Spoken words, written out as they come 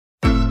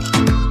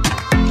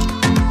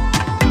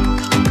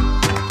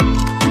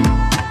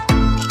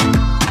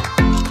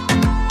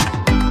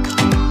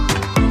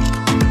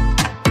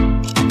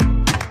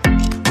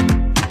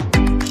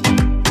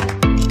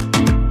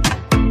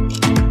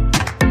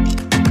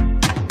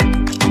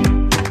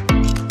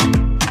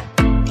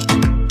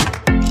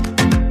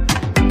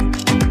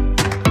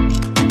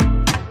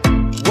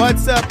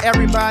What's up,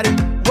 everybody?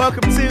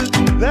 Welcome to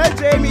the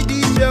Jaime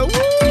Dee Show.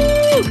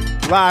 Woo!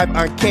 Live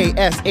on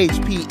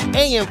KSHP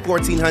AM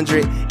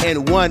 1400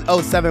 and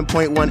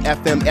 107.1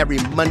 FM every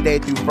Monday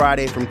through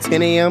Friday from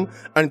 10 a.m.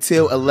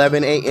 until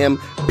 11 a.m.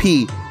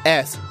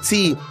 PST.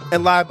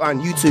 And live on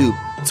YouTube,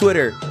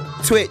 Twitter,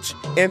 Twitch,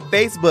 and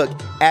Facebook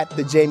at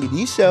the Jaime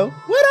Dee Show.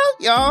 What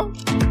up,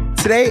 y'all?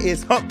 Today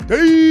is Hump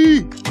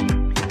Day.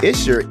 It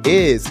sure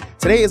is.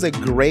 Today is a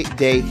great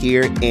day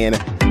here in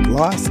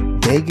Las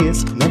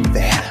Vegas,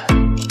 Nevada.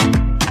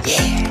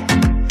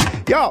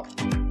 Yeah. Y'all,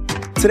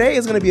 today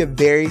is going to be a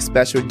very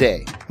special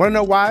day. Want to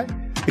know why?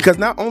 Because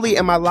not only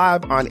am I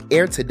live on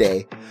air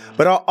today,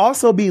 but I'll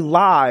also be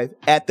live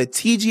at the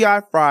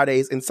TGI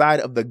Fridays inside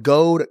of the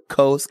Gold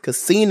Coast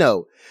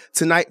Casino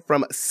tonight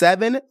from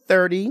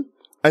 7:30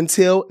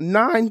 until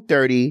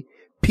 9:30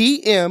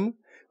 p.m.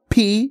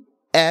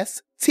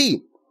 PST.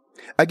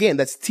 Again,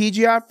 that's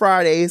TGI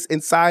Fridays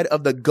inside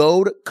of the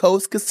Gold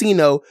Coast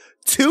Casino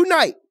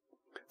tonight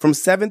from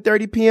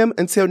 7:30 p.m.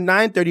 until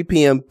 9:30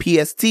 p.m.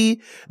 PST.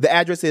 The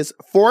address is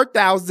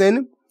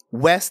 4000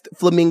 West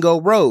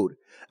Flamingo Road.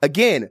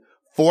 Again,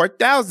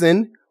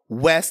 4000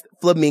 West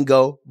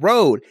Flamingo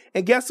Road.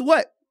 And guess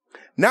what?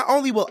 Not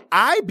only will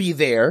I be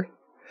there,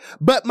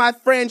 but my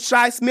friend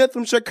Shy Smith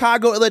from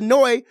Chicago,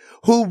 Illinois,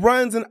 who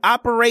runs and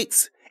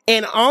operates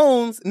and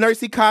owns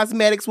Nursey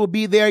Cosmetics, will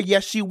be there.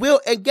 Yes, she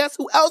will. And guess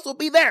who else will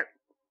be there?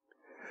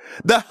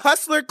 The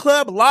Hustler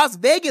Club Las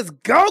Vegas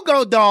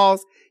Go-Go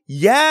Dolls.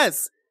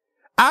 Yes,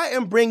 I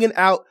am bringing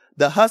out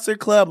the Hustler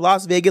Club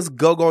Las Vegas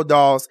Go-Go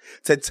Dolls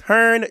to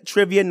turn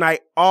trivia night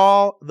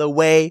all the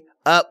way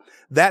up.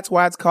 That's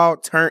why it's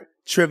called Turn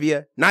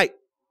Trivia Night.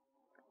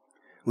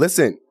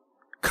 Listen,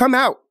 come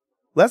out.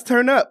 Let's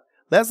turn up.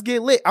 Let's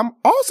get lit. I'm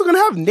also going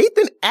to have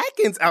Nathan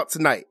Atkins out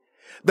tonight,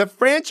 the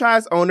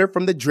franchise owner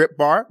from the Drip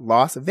Bar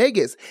Las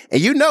Vegas.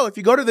 And you know, if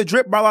you go to the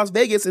Drip Bar Las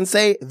Vegas and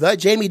say the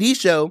Jaime Dee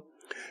Show,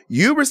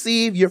 you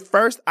receive your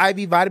first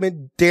IV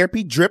vitamin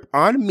therapy drip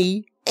on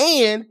me,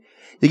 and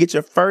you get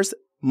your first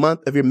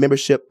month of your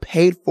membership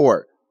paid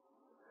for.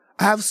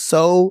 I have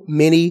so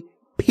many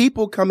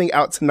people coming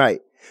out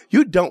tonight.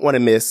 You don't want to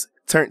miss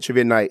Turn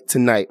Trivia Night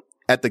tonight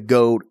at the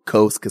Gold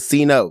Coast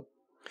Casino.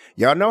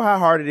 Y'all know how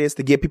hard it is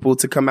to get people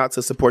to come out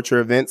to support your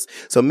events.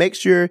 So make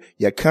sure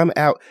you come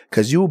out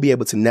because you will be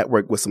able to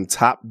network with some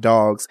top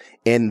dogs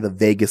in the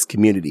Vegas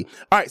community.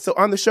 All right. So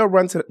on the show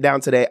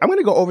rundown today, I'm going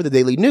to go over the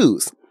daily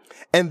news.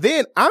 And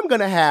then I'm going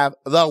to have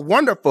the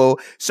wonderful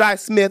Shy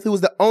Smith, who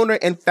is the owner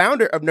and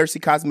founder of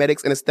Nursey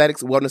Cosmetics and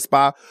Aesthetics Wellness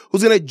Spa,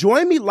 who's going to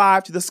join me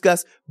live to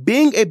discuss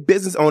being a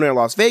business owner in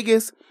Las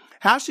Vegas,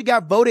 how she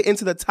got voted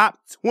into the top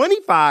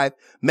 25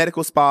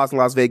 medical spas in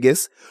Las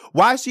Vegas,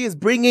 why she is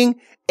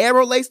bringing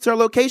Aerolace to her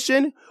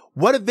location,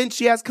 what event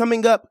she has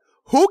coming up,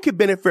 who could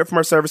benefit from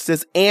her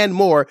services, and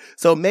more.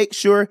 So make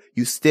sure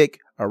you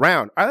stick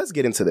around. All right, let's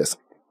get into this.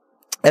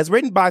 As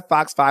written by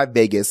Fox 5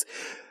 Vegas,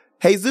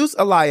 Jesus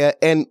Alaya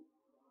and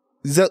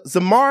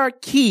Zamar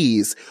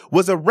Keys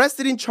was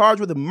arrested and charged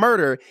with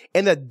murder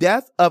in the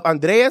death of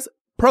Andreas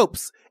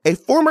Probst, a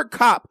former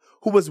cop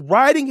who was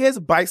riding his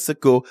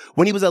bicycle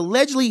when he was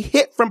allegedly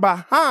hit from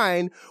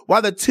behind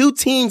while the two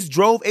teens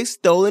drove a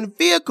stolen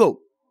vehicle.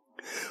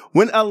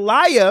 When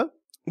Alaya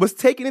was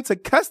taken into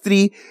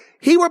custody,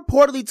 he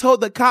reportedly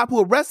told the cop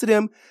who arrested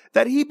him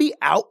that he'd be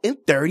out in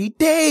 30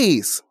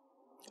 days.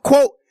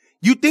 Quote,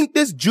 "You think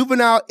this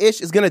juvenile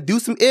ish is going to do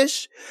some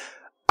ish?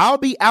 I'll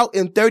be out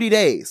in 30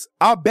 days.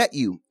 I'll bet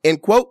you,"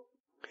 end quote.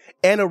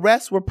 An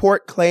arrest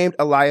report claimed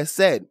Alaya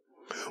said.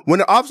 When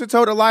the officer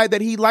told Alaya that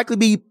he'd likely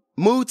be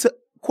moved to,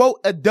 quote,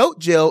 adult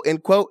jail,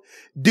 end quote,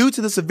 due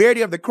to the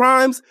severity of the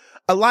crimes,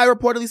 Alaya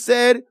reportedly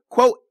said,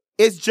 quote,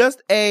 "It's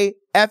just a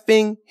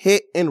effing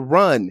hit and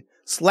run.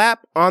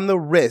 Slap on the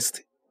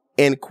wrist,"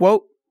 end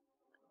quote.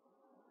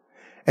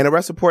 An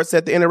arrest report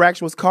said the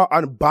interaction was caught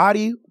on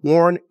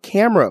body-worn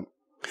camera.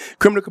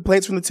 Criminal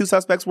complaints from the two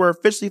suspects were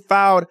officially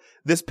filed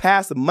this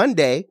past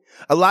Monday.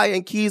 Alaya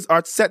and Keys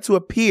are set to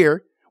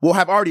appear,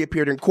 have already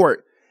appeared in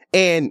court.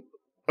 And,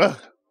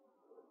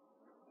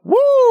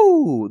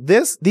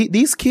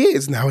 these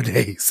kids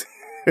nowadays.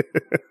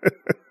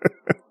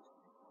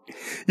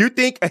 You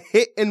think a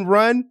hit and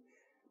run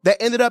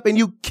that ended up in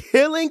you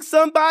killing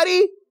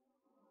somebody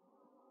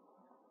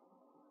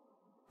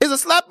is a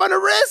slap on the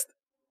wrist?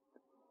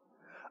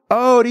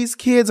 Oh, these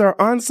kids are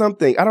on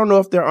something. I don't know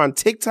if they're on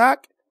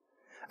TikTok.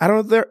 I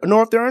don't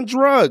know if they're on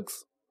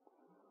drugs.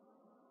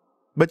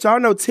 But y'all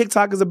know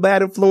TikTok is a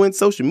bad influence.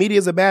 Social media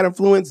is a bad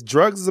influence.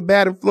 Drugs is a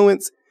bad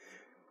influence.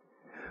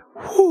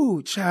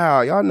 Whoo,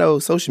 child. Y'all know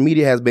social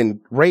media has been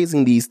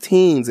raising these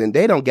teens and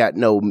they don't got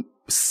no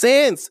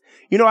sense.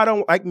 You know, I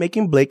don't like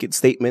making blanket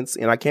statements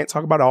and I can't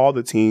talk about all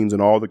the teens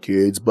and all the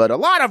kids, but a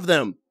lot of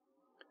them.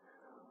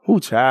 Whoo,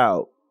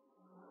 child.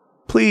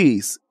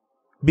 Please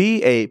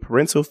be a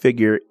parental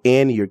figure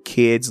in your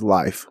kid's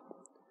life.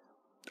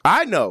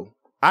 I know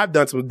I've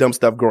done some dumb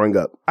stuff growing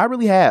up. I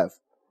really have.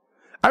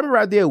 I remember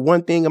I did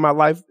one thing in my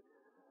life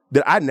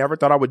that I never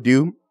thought I would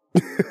do.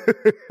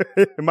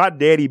 My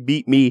daddy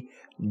beat me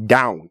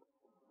down.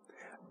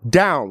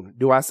 Down,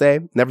 do I say?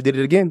 Never did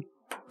it again.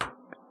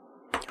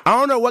 I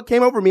don't know what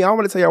came over me. I don't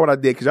want to tell y'all what I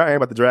did because y'all ain't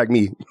about to drag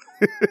me.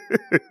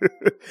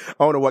 I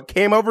don't know what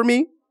came over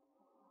me.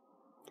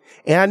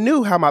 And I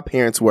knew how my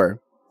parents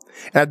were.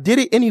 And I did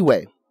it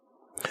anyway.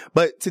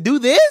 But to do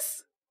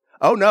this?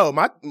 Oh no,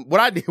 what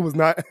I did was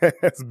not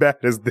as bad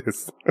as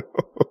this.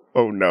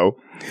 Oh no.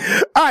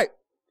 All right.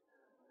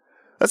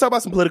 Let's talk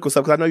about some political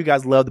stuff because I know you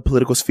guys love the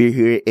political sphere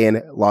here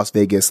in Las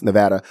Vegas,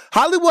 Nevada.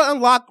 Hollywood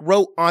Unlocked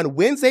wrote on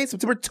Wednesday,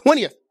 September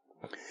 20th.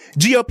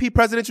 GOP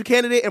presidential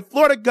candidate and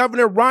Florida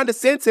Governor Ron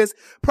DeSantis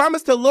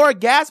promised to lower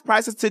gas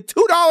prices to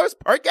 $2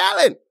 per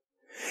gallon.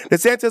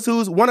 DeSantis,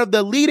 who's one of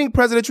the leading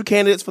presidential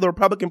candidates for the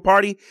Republican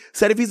Party,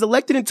 said if he's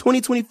elected in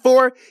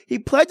 2024, he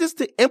pledges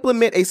to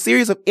implement a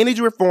series of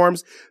energy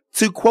reforms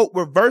to, quote,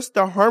 reverse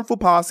the harmful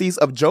policies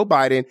of Joe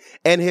Biden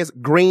and his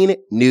Green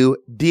New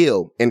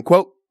Deal, end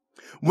quote.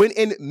 When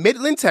in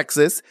Midland,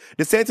 Texas,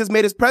 DeSantis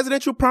made his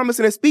presidential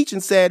promise in a speech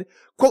and said,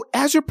 quote,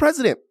 as your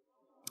president,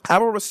 I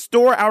will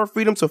restore our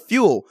freedom to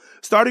fuel.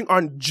 Starting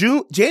on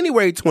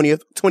January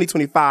 20th,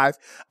 2025,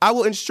 I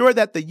will ensure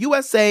that the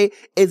USA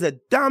is a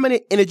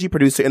dominant energy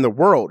producer in the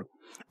world.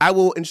 I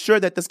will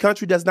ensure that this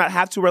country does not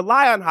have to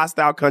rely on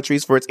hostile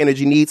countries for its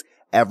energy needs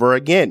ever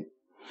again.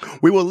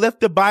 We will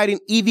lift the Biden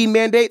EV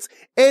mandates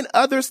and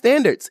other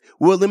standards.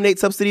 We'll eliminate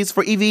subsidies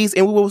for EVs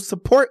and we will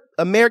support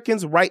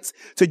Americans' rights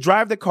to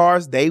drive the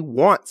cars they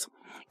want.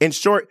 In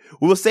short,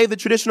 we will save the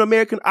traditional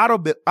American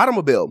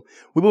automobile.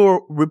 We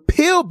will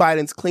repeal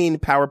Biden's clean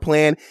power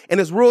plan and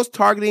his rules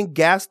targeting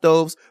gas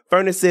stoves,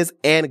 furnaces,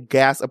 and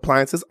gas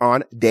appliances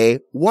on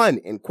day one,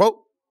 end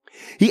quote.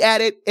 He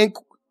added, in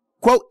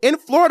quote, in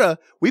Florida,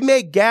 we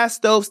made gas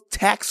stoves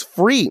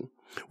tax-free.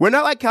 We're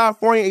not like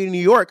California and New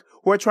York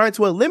who are trying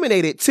to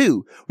eliminate it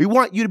too. We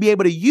want you to be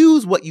able to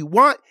use what you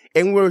want,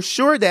 and we're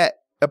sure that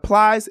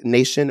applies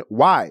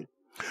nationwide.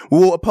 We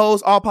will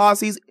oppose all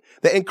policies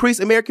that increase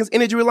Americans'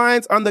 energy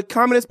reliance on the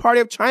Communist Party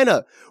of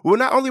China. We will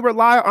not only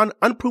rely on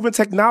unproven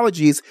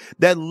technologies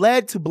that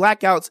led to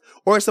blackouts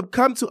or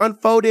succumb to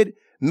unfolded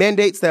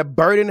mandates that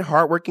burden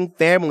hardworking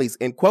families,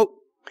 end quote.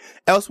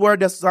 Elsewhere,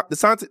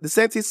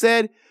 DeSantis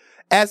said,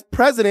 as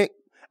president,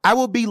 I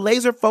will be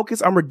laser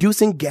focused on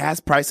reducing gas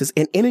prices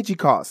and energy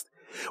costs.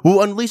 We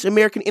will unleash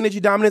American energy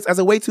dominance as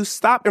a way to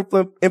stop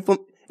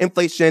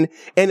inflation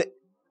and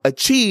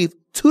achieve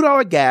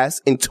 $2 gas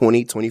in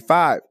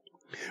 2025.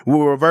 We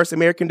will reverse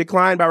American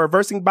decline by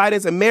reversing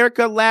Biden's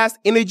America Last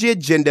energy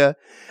agenda,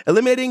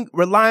 eliminating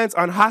reliance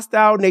on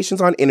hostile nations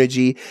on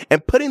energy,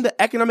 and putting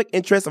the economic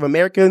interests of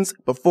Americans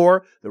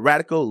before the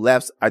radical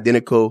left's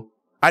ideological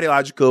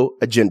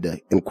agenda,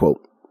 end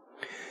quote.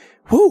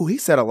 Whew, he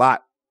said a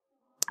lot.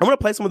 I'm going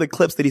to play some of the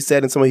clips that he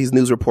said in some of his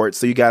news reports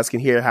so you guys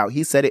can hear how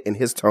he said it in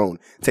his tone.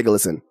 Take a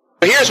listen.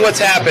 Here's what's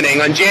happening.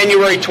 On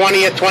January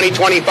 20th,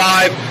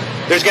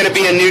 2025, there's going to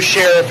be a new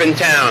sheriff in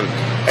town.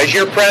 As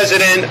your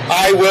president,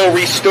 I will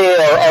restore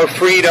our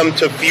freedom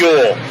to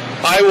fuel.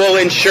 I will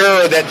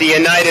ensure that the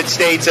United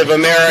States of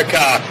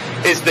America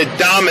is the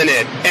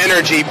dominant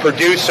energy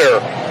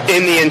producer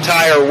in the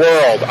entire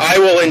world. I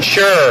will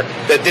ensure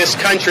that this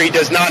country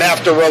does not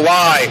have to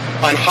rely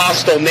on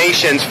hostile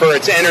nations for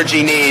its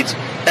energy needs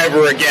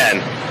ever again.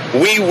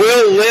 We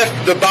will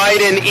lift the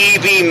Biden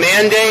EV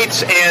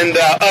mandates and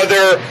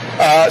other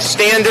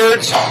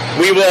standards.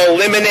 We will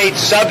eliminate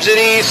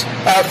subsidies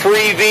for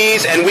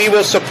EVs, and we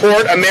will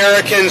support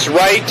Americans'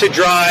 right to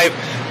drive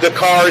the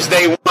cars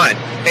they want.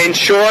 In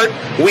short,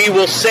 we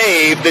will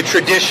save the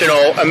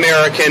traditional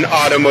American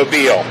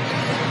automobile.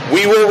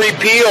 We will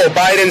repeal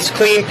Biden's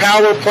clean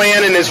power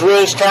plan and his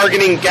rules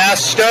targeting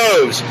gas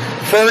stoves,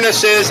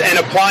 furnaces, and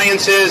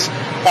appliances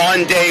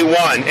on day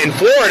one. In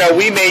Florida,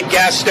 we made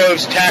gas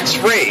stoves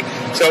tax-free.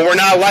 So we're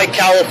not like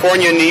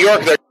California and New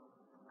York. They're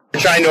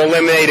trying to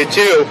eliminate it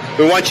too.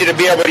 We want you to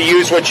be able to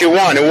use what you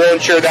want, and we'll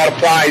ensure that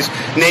applies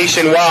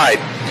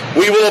nationwide.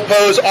 We will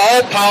oppose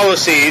all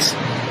policies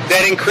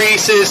that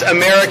increases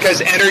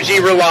America's energy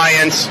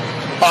reliance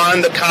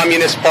on the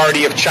Communist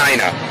Party of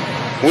China.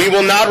 We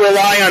will not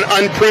rely on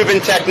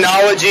unproven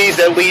technologies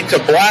that lead to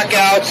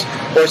blackouts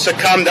or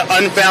succumb to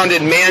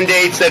unfounded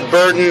mandates that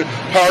burden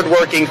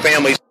hardworking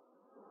families.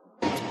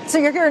 So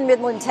you're here in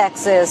Midland,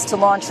 Texas, to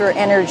launch your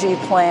energy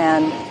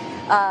plan.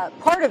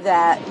 Part of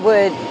that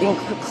would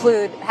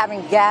include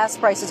having gas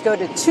prices go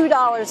to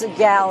 $2 a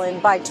gallon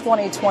by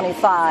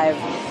 2025.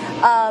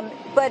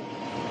 But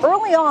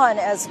early on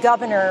as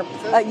governor,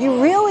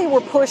 you really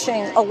were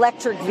pushing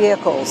electric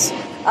vehicles.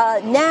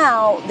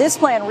 Now, this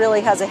plan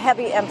really has a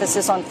heavy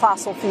emphasis on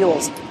fossil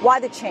fuels. Why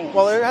the change?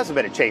 Well, there hasn't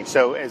been a change.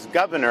 So as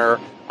governor,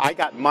 I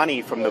got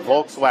money from the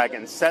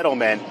Volkswagen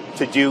settlement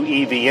to do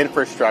EV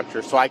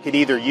infrastructure, so I could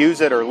either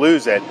use it or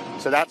lose it.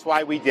 So that's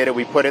why we did it.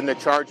 We put in the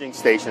charging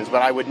stations,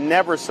 but I would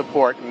never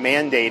support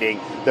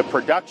mandating the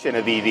production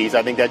of EVs.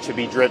 I think that should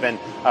be driven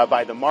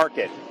by the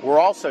market. We're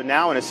also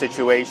now in a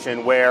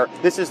situation where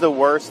this is the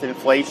worst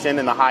inflation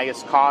and the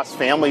highest cost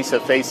families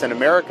have faced in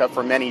America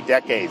for many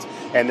decades,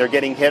 and they're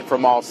getting hit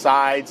from all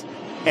sides.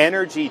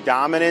 Energy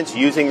dominance,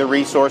 using the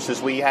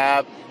resources we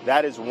have,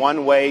 that is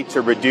one way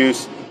to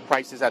reduce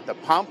prices at the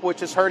pump,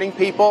 which is hurting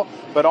people,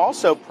 but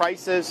also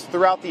prices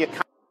throughout the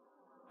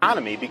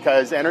economy,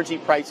 because energy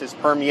prices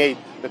permeate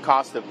the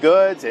cost of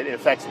goods. It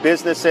affects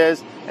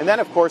businesses. And then,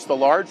 of course, the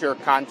larger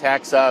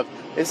context of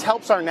this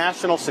helps our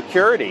national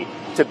security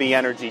to be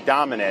energy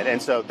dominant.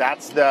 And so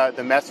that's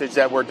the message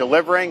that we're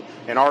delivering.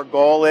 And our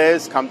goal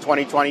is, come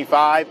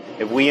 2025,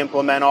 if we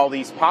implement all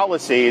these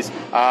policies,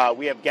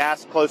 we have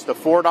gas close to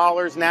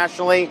 $4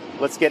 nationally.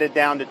 Let's get it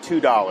down to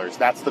 $2.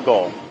 That's the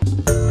goal.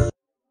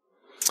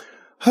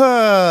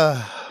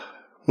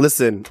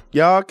 Listen,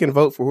 y'all can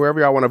vote for whoever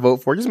y'all want to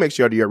vote for. Just make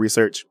sure y'all do your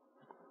research.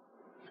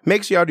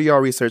 Make sure y'all do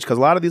your research, because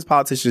a lot of these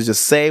politicians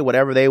just say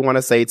whatever they want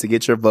to say to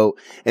get your vote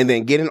and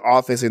then get in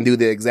office and do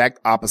the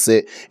exact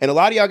opposite. And a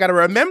lot of y'all got to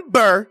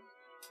remember,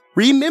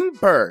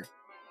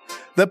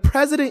 the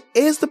president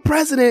is the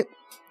president.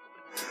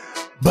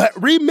 But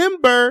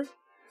remember,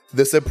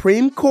 the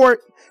Supreme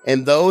Court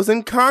and those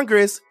in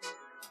Congress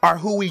are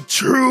who we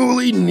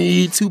truly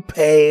need to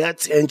pay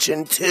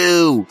attention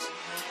to.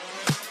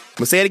 I'm going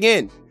to say it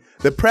again.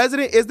 The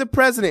president is the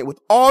president, with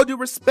all due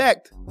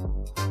respect.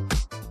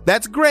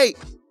 That's great.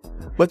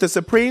 But the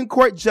Supreme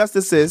Court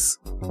justices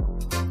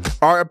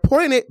are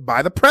appointed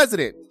by the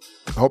president.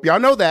 I hope y'all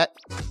know that.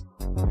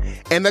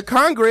 And the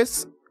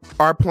Congress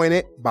are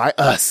appointed by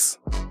us.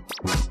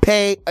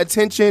 Pay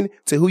attention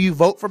to who you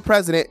vote for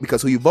president,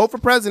 because who you vote for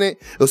president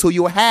is who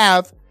you will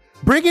have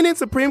bringing in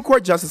Supreme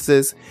Court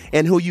justices,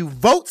 and who you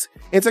vote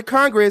into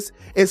Congress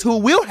is who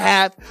we'll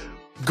have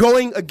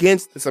going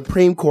against the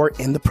Supreme Court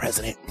and the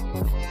president.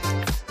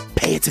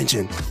 Pay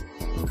attention,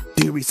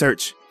 do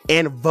research,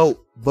 and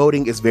vote.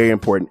 Voting is very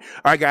important.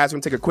 All right, guys, we're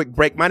going to take a quick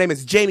break. My name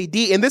is Jaime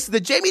Dee, and this is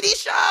the Jaime Dee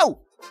Show.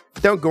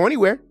 Don't go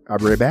anywhere. I'll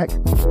be right back.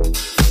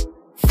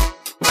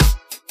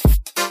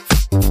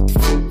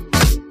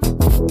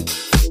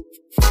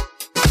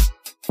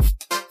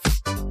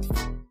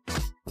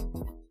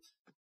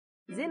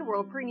 Zen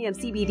World Premium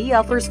CBD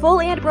offers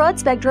full and broad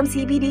spectrum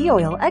CBD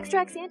oil,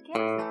 extracts, and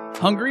capsules.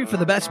 Hungry for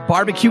the best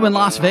barbecue in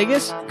Las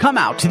Vegas? Come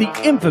out to the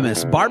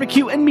infamous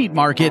barbecue and meat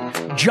market,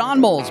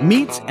 John Mole's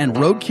Meats and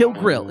Roadkill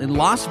Grill in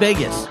Las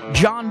Vegas.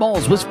 John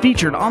Mole's was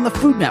featured on the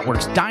Food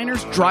Network's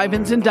Diners,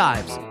 Drive-Ins, and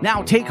Dives.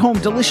 Now take home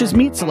delicious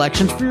meat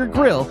selections for your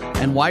grill,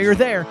 and while you're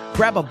there,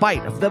 grab a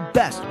bite of the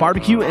best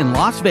barbecue in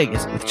Las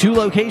Vegas. With 2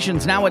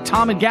 locations now at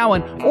Tom and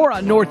Gowan or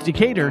on North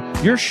Decatur,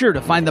 you're sure to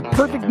find the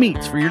perfect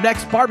meats for your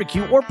next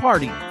barbecue or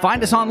party.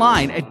 Find us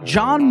online at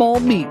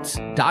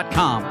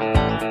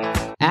johnmolemeats.com.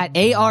 At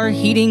AR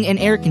Heating and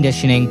Air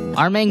Conditioning,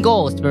 our main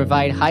goal is to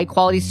provide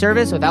high-quality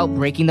service without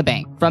breaking the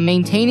bank. From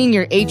maintaining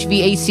your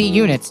HVAC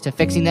units to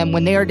fixing them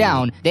when they are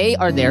down, they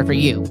are there for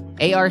you.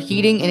 AR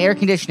Heating and Air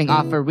Conditioning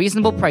offer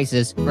reasonable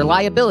prices,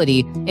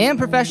 reliability, and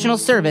professional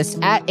service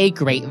at a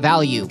great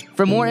value.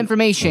 For more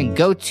information,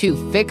 go to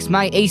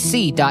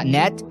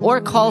fixmyac.net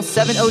or call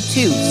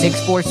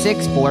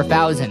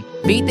 702-646-4000.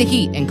 Beat the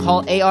heat and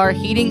call AR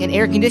Heating and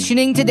Air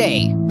Conditioning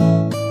today.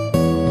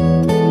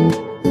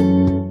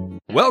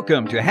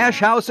 Welcome to Hash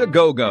House A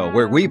Go-Go,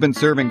 where we've been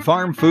serving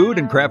farm food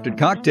and crafted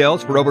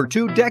cocktails for over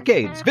 2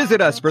 decades.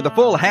 Visit us for the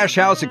full Hash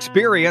House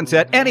experience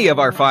at any of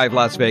our 5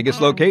 Las Vegas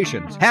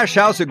locations. Hash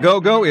House A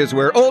Go-Go is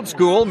where old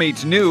school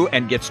meets new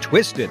and gets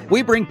twisted.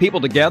 We bring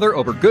people together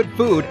over good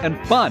food and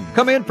fun.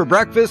 Come in for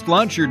breakfast,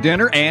 lunch, or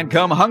dinner, and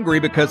come hungry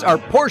because our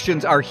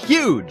portions are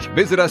huge.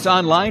 Visit us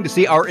online to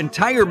see our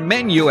entire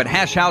menu at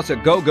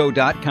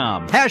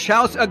hashhouseagogo.com. Hash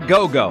House A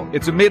Go-Go.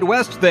 It's a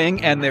Midwest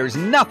thing, and there's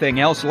nothing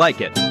else like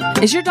it.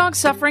 Is your dog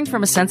suffering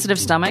from a sensitive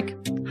stomach?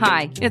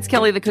 Hi, it's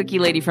Kelly the Cookie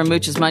Lady from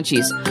Mooch's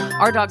Munchies.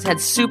 Our dogs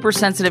had super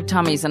sensitive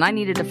tummies, and I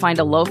needed to find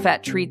a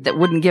low-fat treat that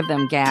wouldn't give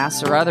them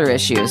gas or other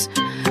issues.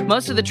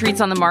 Most of the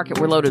treats on the market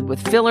were loaded with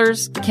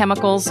fillers,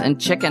 chemicals,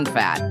 and chicken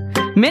fat.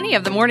 Many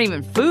of them weren't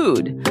even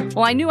food.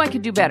 Well, I knew I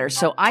could do better,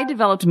 so I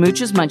developed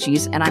Mooch's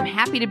Munchies, and I'm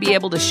happy to be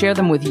able to share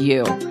them with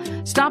you.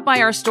 Stop by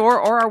our store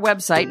or our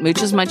website,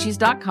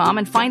 moochesmunchies.com,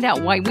 and find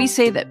out why we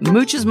say that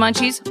Mooch's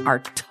Munchies are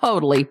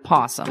totally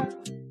pawsome.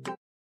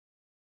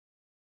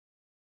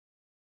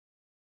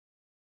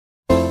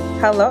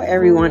 Hello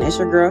everyone, it's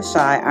your girl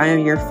Shy. I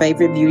am your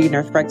favorite beauty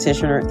nurse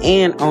practitioner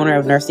and owner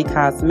of Nursey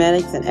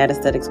Cosmetics and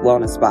Aesthetics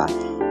Wellness Spa.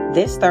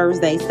 This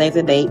Thursday, save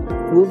the date,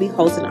 we'll be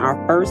hosting our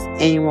first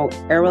annual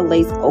Era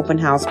Lace Open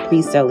House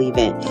Pre-Sale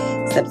event,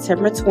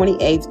 September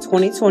 28th,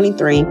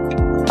 2023,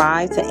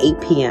 5 to 8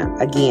 p.m.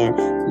 Again,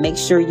 make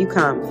sure you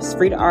come. It's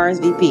free to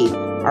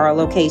RSVP. Our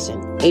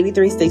location,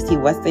 8360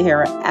 West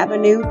Sahara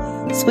Avenue,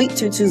 Suite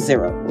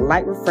 220.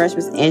 Light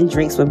refreshments and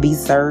drinks will be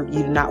served.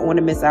 You do not want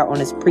to miss out on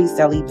this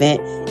pre-sale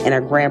event and a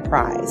grand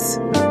prize.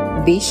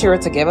 Be sure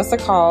to give us a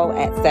call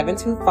at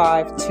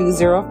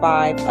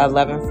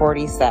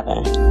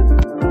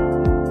 725-205-1147.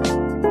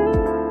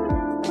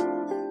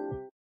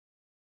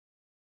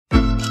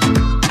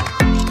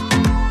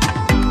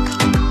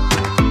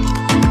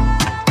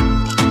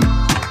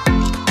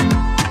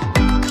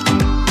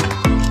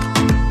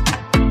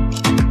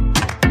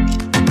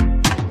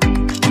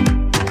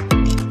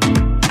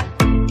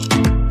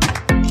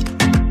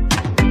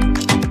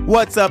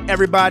 What's up,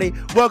 everybody?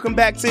 Welcome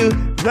back to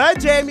the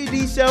Jaime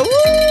Dee Show.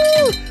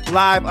 Woo!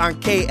 live on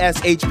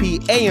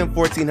KSHP AM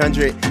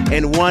 1400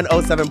 and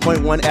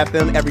 107.1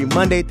 FM every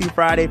Monday through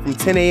Friday from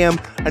 10 a.m.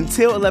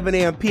 until 11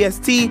 a.m.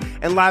 PST,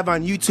 and live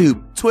on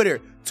YouTube,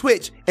 Twitter,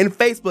 Twitch, and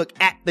Facebook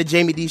at The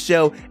Jaime Dee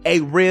Show,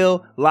 a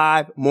real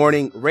live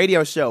morning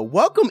radio show.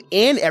 Welcome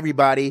in,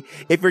 everybody.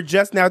 If you're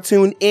just now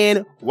tuned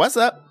in, what's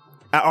up?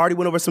 I already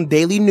went over some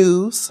daily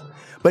news,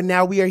 but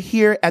now we are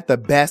here at the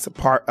best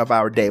part of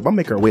our day. But I'll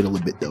make her wait a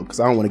little bit, though,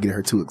 because I don't want to get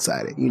her too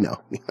excited. You know,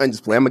 I'm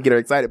just playing. I'm going to get her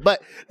excited.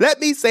 But let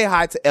me say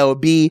hi to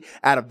LB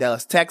out of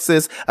Dallas,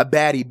 Texas, a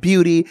baddie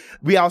beauty.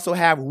 We also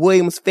have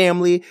Williams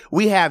family.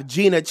 We have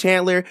Gina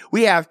Chandler.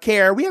 We have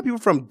Kara. We have people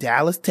from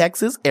Dallas,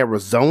 Texas,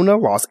 Arizona,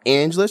 Los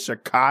Angeles,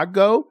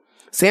 Chicago,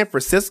 San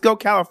Francisco,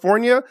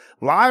 California,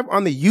 live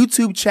on the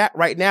YouTube chat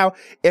right now.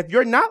 If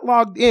you're not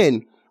logged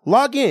in,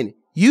 log in.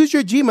 Use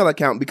your Gmail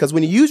account, because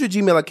when you use your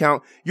Gmail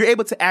account, you're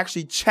able to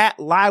actually chat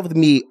live with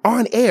me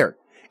on air.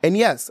 And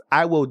yes,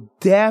 I will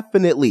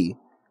definitely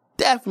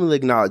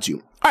acknowledge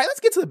you. All right,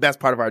 let's get to the best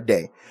part of our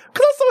day,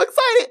 because I'm so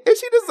excited, and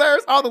she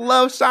deserves all the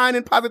love, shine,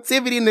 and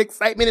positivity and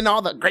excitement and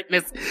all the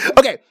greatness.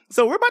 Okay,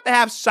 so we're about to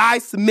have Shy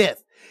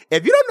Smith.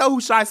 If you don't know who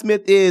Shy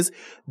Smith is,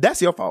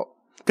 that's your fault.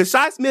 Because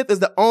Shy Smith is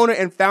the owner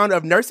and founder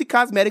of Nursey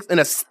Cosmetics and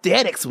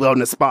Aesthetics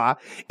Wellness Spa.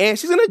 And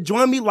she's going to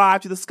join me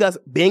live to discuss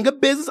being a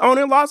business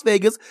owner in Las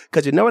Vegas,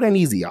 because you know it ain't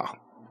easy, y'all.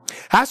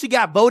 How she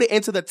got voted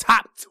into the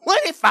top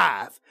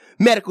 25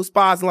 medical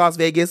spas in Las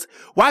Vegas,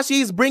 why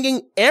she's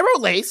bringing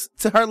Aerolace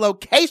to her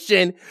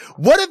location,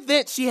 what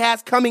event she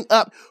has coming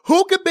up,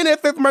 who could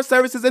benefit from her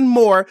services, and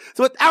more.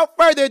 So without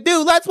further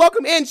ado, let's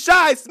welcome in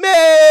Shy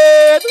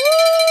Smith.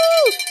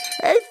 Woo!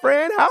 Hey,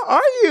 friend, how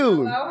are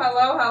you?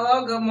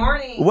 Hello. Good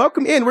morning.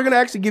 Welcome in. We're going to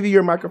actually give you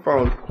your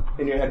microphone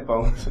and your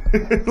headphones.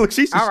 Look,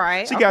 all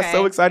right. She got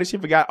so excited she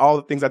forgot all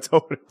the things I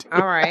told her to do.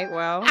 All right,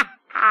 well,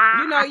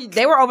 you know,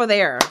 they were over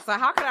there. So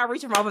how could I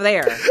reach from over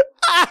there?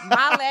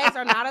 My legs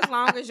are not as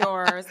long as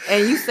yours.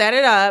 And you set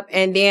it up,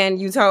 and then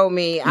you told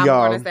me I'm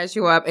going to set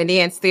you up, and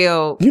then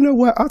still. You know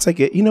what? I'll take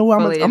it. You know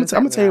what? I'm going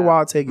to tell you why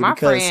I'll take it. My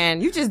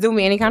friend, you just do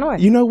me any kind of way.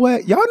 You know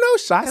what? Y'all know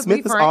Shy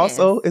Smith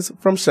is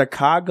from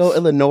Chicago,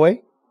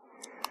 Illinois.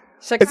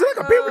 Chicago. It's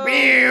like a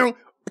pew.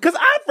 Because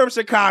I'm from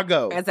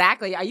Chicago.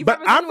 Exactly. Are you but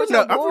I'm from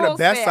the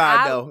best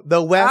side, though.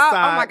 The west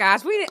side. Oh, my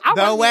gosh.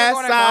 The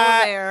west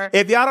side. Go there.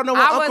 If y'all don't know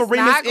what Uncle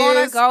Remus is,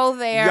 going to go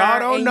there. Y'all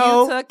don't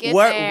know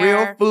what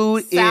real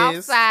food South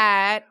is.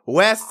 Side.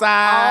 West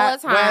side. All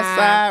the time. West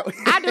side.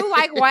 I do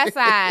like west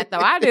side, though.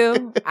 I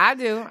do.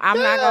 I'm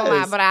not going to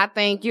lie. But I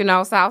think,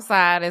 South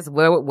side is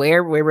where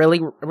we really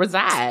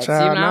reside.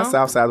 Child, not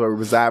South side where we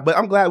reside. But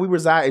I'm glad we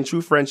reside in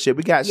true friendship.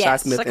 We got Shy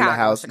Smith in the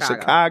house.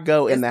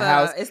 Chicago in the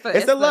house. It's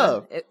the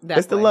love.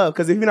 It's the love.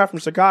 Because if you're not from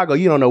Chicago,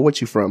 you don't know what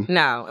you're from.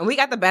 No. And we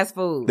got the best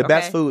food. The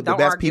best food. The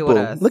best people.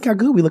 Look how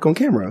good we look on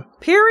camera.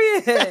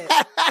 Period.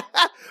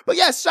 But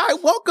yes, Shy,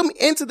 welcome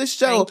into the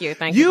show.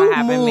 Thank you for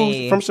having me. You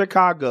moved from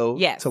Chicago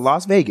to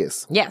Las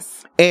Vegas.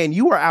 Yes. And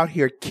you are out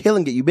here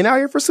killing it. You've been out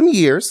here for some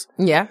years.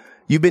 Yeah.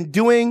 You've been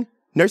doing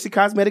Nursey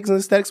Cosmetics and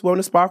Aesthetics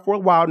Wellness Spa for a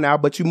while now,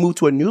 but you moved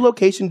to a new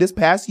location this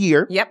past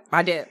year. Yep,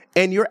 I did.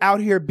 And you're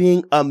out here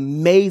being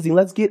amazing.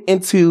 Let's get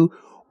into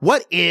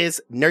what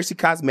is Nursey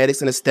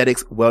Cosmetics and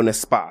Aesthetics Wellness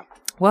Spa.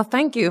 Well,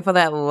 thank you for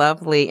that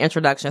lovely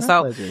introduction.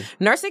 Pleasure.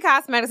 Nursey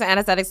Cosmetics and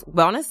Aesthetics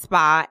Wellness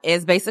Spa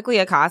is basically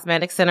a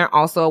cosmetic center,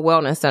 also a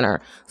wellness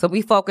center. So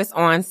we focus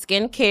on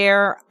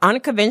skincare,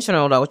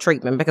 unconventional though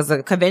treatment, because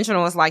the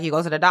conventional is like you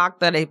go to the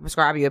doctor, they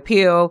prescribe you a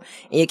pill,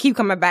 and you keep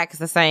coming back. It's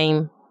the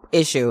same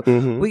issue.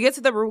 Mm-hmm. We get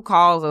to the root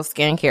cause of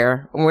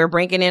skincare. And we're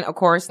bringing in, of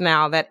course,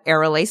 now that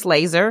Aerolace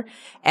laser,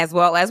 as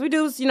well as we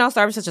do,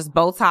 services such as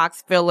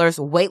Botox, fillers,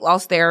 weight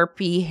loss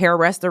therapy, hair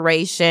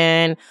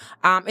restoration.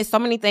 It's so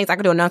many things. I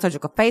could do a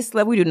non-surgical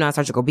facelift. We do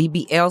non-surgical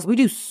BBLs. We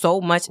do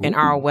so much in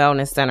our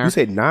wellness center. You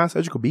said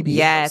non-surgical BBLs?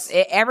 Yes.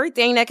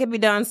 Everything that can be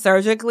done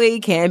surgically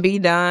can be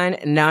done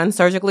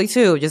non-surgically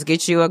too. Just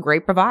get you a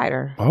great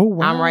provider. Oh,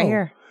 wow. I'm right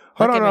here.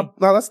 Hold on.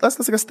 Now, let's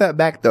take a step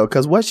back though,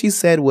 because what she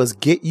said was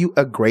get you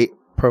a great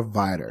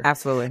provider.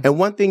 Absolutely. And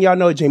one thing y'all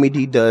know Jaime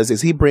Dee does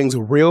is he brings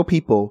real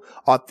people,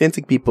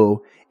 authentic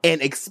people, and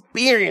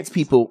experienced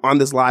people on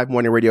this live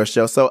morning radio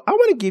show. So I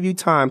want to give you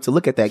time to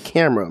look at that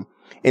camera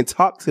and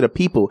talk to the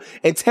people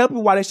and tell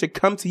people why they should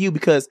come to you,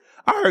 because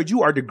I heard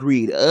you are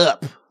degreed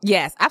up.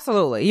 Yes,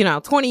 absolutely.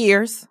 20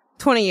 years.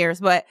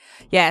 But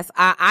yes,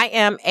 I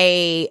am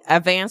a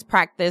advanced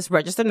practice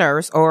registered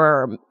nurse,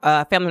 or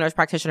a family nurse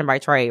practitioner by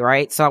trade,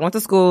 right? So I went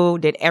to school,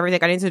 did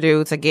everything I need to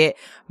do to get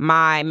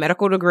my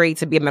medical degree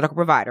to be a medical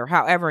provider.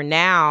 However,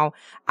 now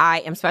I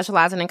am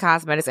specializing in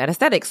cosmetics and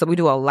aesthetics. So we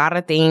do a lot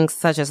of things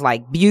such as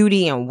like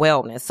beauty and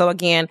wellness. So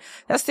again,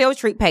 I still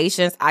treat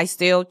patients. I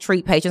still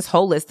treat patients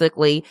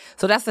holistically.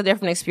 So that's a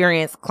different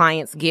experience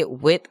clients get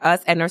with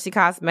us at Nursey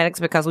Cosmetics,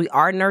 because we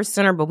are a nurse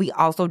center, but we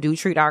also do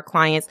treat our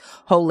clients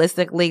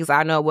holistically.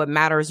 I know what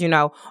matters,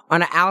 on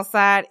the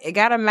outside, it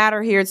gotta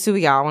matter here too,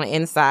 y'all, on the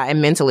inside and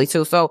mentally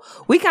too. So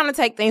we kind of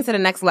take things to the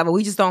next level.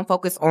 We just don't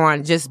focus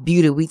on just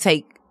beauty. We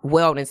take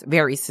wellness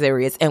very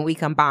serious, and we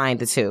combine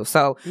the two.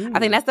 So I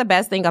think that's the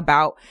best thing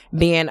about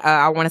being,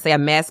 I want to say, a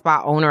med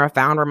spa owner, a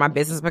founder of my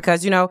business,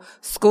 because,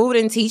 school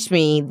didn't teach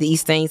me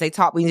these things. They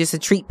taught me just to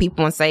treat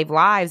people and save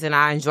lives, and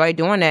I enjoy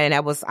doing that.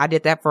 And I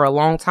did that for a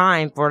long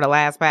time, for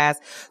the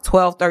past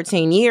 12,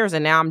 13 years,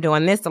 and now I'm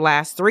doing this the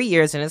last 3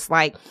 years, and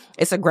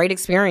it's a great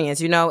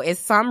experience. It's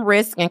some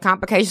risk and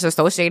complications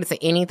associated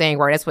to anything,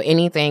 right? That's with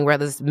anything,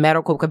 whether it's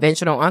medical,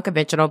 conventional,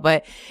 unconventional.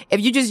 But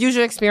if you just use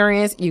your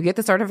experience, you get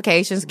the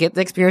certifications, get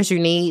the experience you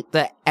need,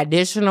 the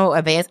additional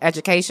advanced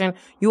education,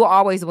 you will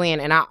always win.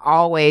 And I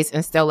always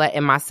instill that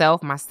in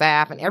myself, my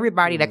staff, and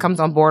everybody that comes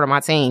on board on my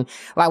team.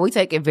 Like, we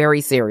take it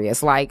very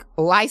serious, like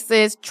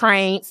licensed,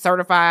 trained,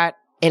 certified,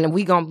 and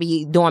we going to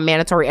be doing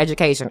mandatory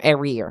education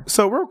every year.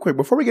 So real quick,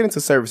 before we get into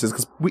services,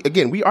 because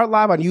we are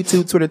live on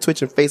YouTube, Twitter,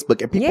 Twitch, and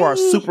Facebook, and people are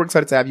super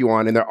excited to have you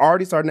on, and they're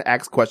already starting to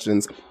ask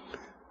questions.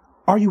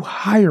 Are you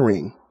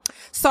hiring?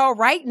 So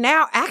right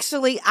now,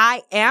 actually,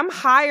 I am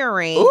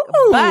hiring,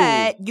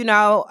 but,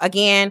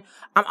 again,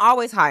 I'm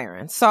always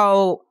hiring.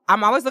 So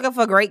I'm always looking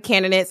for great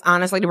candidates,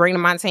 honestly, to bring to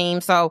my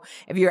team. So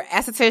if you're an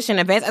esthetician,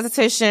 advanced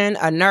esthetician,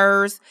 a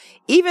nurse,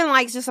 even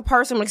like just a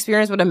person with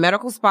experience with a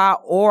medical spa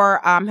or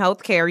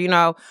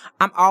healthcare,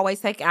 I'm always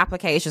taking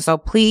applications. So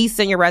please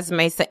send your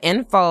resumes to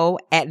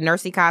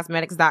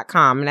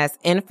info@nursicosmetics.com. And that's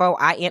info,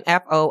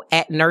 INFO,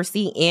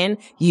 @nursey,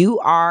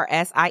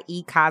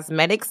 NURSIE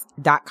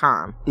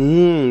cosmetics.com.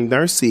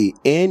 Nursey,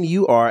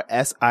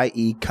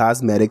 NURSIE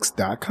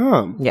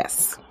cosmetics.com.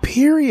 Yes.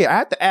 Period. I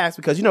have to ask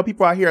because,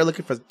 people out here are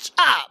looking for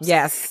jobs.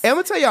 Yes. And I'm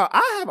going to tell y'all,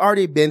 I have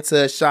already been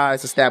to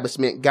Shy's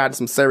establishment, gotten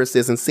some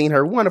services, and seen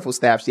her wonderful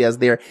staff she has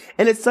there.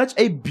 And it's such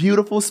a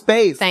beautiful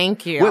space.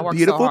 Thank you. With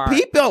beautiful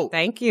people.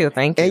 Thank you.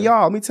 And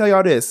y'all, let me tell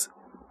y'all this.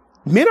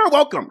 Men are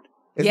welcomed.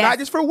 It's Yes. not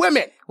just for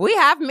women. We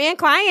have men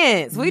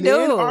clients. We Men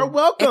do. are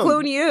welcome.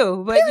 Including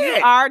you. But Period.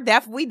 you are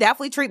we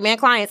definitely treat men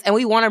clients, and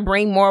we want to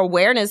bring more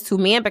awareness to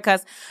men,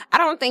 because I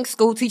don't think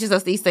school teaches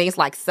us these things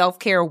like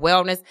self-care,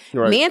 wellness.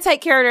 Right. Men take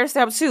care of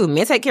themselves too.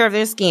 Men take care of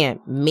their skin.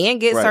 Men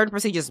get Right. certain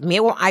procedures.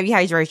 Men want IV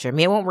hydration.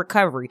 Men want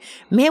recovery.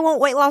 Men want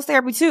weight loss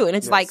therapy too. And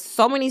it's like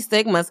so many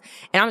stigmas.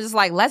 And I'm just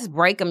like, let's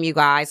break them, you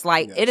guys.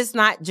 Like, it is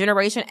not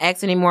Generation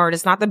X anymore.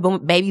 It's not the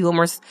baby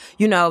boomers,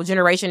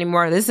 generation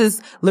anymore. This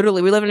is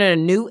literally, we're living in a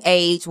new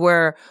age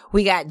where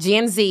we got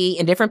Gen Z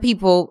and different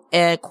people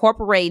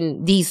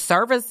incorporating these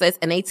services,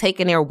 and they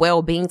taking their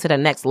well-being to the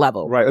next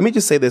level. Right. Let me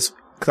just say this,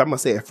 because I'm going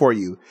to say it for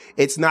you.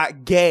 It's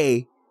not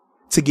gay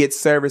to get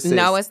services.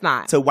 No, it's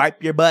not. To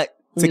wipe your butt.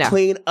 To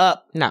clean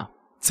up. No.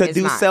 To It's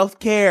do not.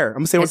 self-care. I'm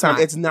going to say it one It's time.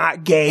 not. It's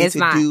not gay It's to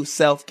not. do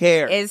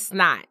self-care. It's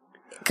not.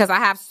 Because I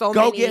have so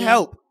Go many. get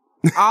help.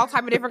 All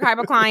type of different type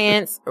of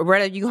clients,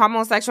 whether you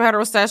homosexual,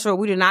 heterosexual,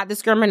 we do not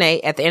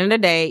discriminate. At the end of the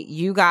day,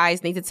 you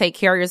guys need to take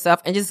care of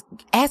yourself and just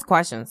ask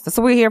questions. That's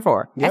what we're here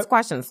for. Yep. Ask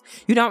questions.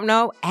 You don't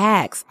know?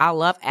 Ask. I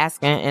love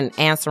asking and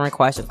answering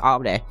questions all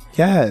day.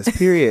 Yes,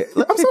 period.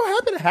 I'm so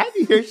happy to have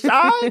you here,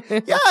 Shy.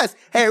 Yes.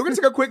 Hey, we're going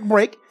to take a quick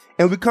break,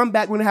 and when we come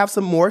back, we're going to have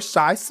some more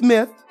Shy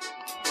Smith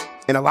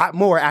and a lot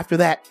more after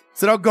that.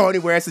 So don't go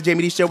anywhere. It's the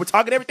Jaime Dee Show. We're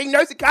talking everything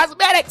nursing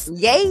cosmetics.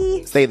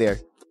 Yay. Stay there.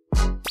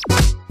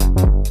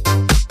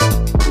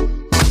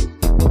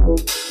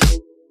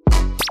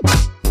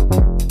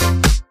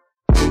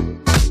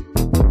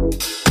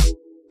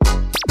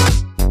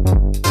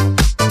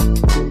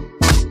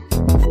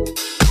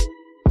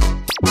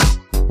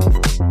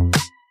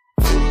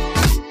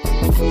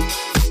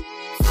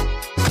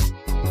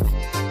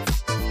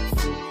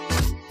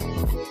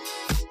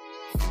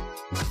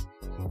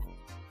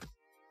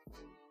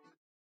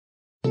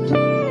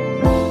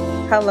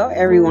 Hello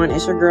everyone,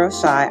 it's your girl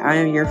Shy. I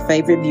am your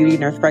favorite beauty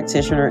nurse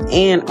practitioner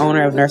and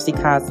owner of Nursey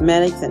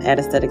Cosmetics and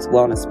Aesthetics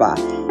Wellness Spa.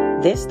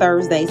 This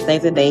Thursday,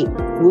 save the date,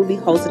 we'll be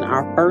hosting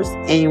our first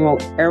annual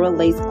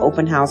Aerolace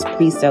Open House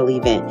Pre-Sale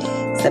event,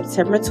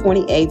 September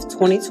 28th,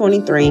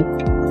 2023,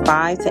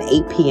 5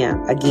 to 8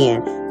 p.m.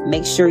 Again,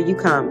 make sure you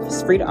come.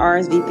 It's free to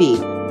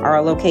RSVP.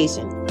 Our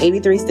location,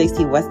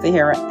 8360 West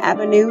Sahara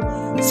Avenue,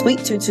 Suite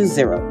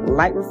 220.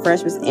 Light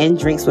refreshments and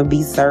drinks will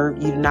be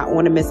served. You do not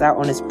want to miss out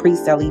on this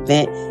pre-sale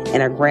event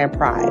and a grand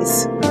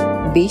prize.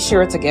 Be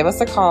sure to give us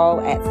a call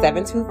at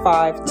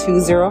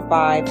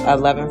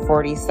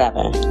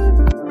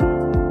 725-205-1147.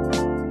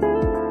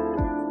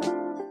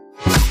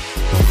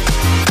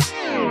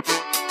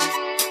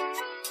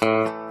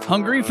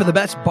 Hungry for the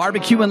best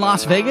barbecue in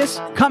Las Vegas?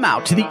 Come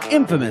out to the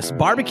infamous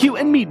barbecue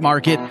and meat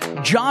market,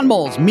 John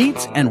Mole's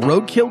Meats and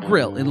Roadkill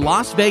Grill in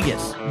Las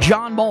Vegas.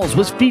 John Mole's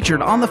was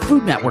featured on the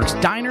Food Network's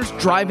Diners,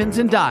 Drive-Ins,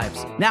 and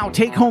Dives. Now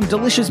take home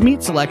delicious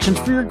meat selections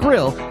for your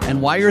grill,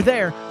 and while you're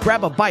there,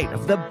 grab a bite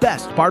of the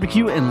best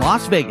barbecue in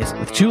Las Vegas.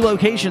 With 2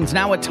 locations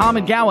now at Tom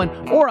and Gowan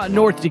or on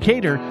North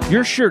Decatur,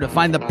 you're sure to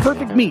find the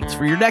perfect meats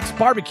for your next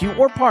barbecue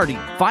or party.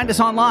 Find us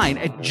online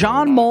at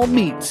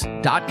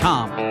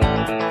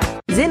johnmolemeats.com.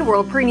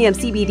 ZinWorld Premium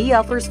CBD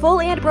offers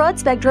full and broad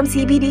spectrum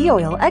CBD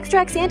oil,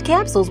 extracts, and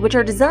capsules which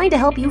are designed to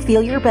help you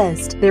feel your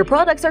best. Their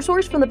products are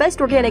sourced from the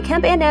best organic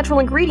hemp and natural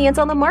ingredients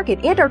on the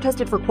market and are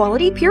tested for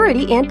quality,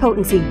 purity, and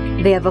potency.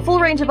 They have a full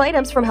range of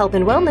items from health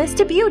and wellness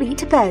to beauty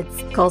to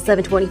pets. Call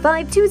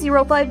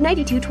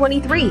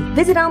 725-205-9223.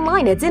 Visit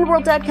online at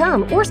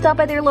zinworld.com or stop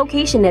by their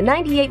location at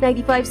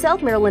 9895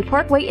 South Maryland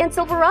Parkway and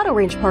Silverado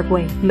Range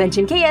Parkway.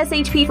 Mention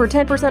KSHP for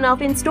 10%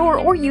 off in store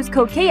or use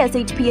code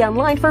KSHP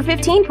online for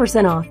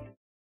 15% off.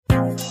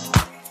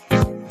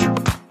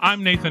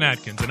 I'm Nathan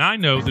Atkins, and I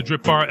know the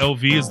Drip Bar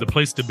LV is the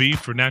place to be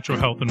for natural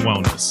health and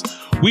wellness.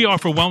 We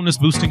offer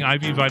wellness-boosting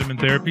IV vitamin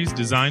therapies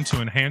designed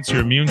to enhance your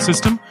immune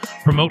system,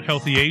 promote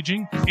healthy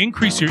aging,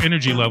 increase your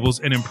energy levels,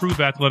 and improve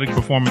athletic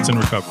performance and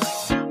recovery.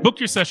 Book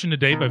your session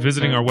today by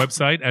visiting our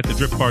website at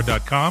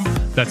thedripbar.com.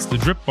 That's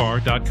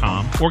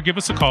thedripbar.com. Or give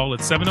us a call at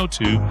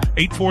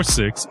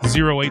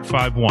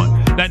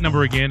 702-846-0851. That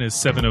number again is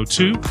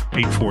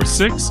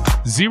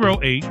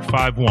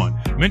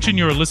 702-846-0851. Mention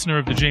you're a listener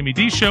of the Jaime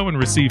Dee Show and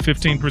receive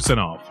 15%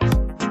 off.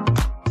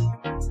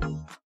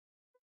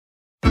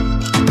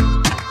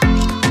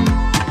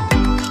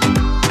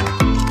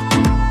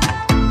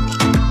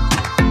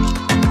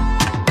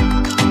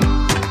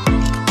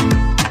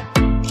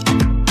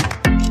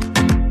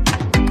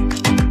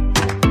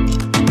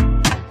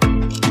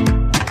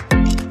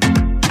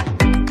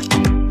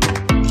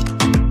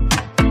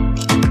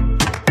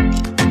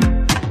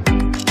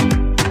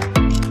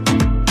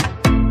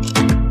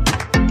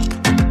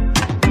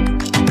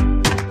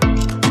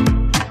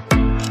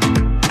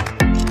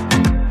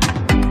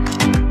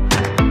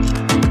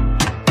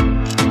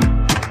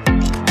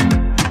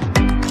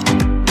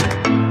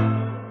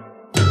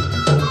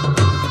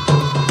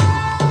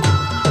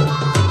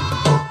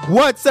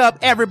 What's up,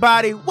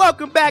 everybody?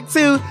 Welcome back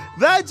to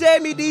the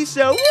Jaime Dee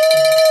Show.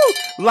 Woo!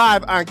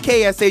 Live on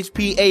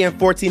KSHP AM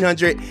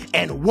 1400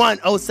 and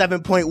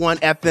 107.1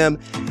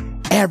 FM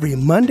every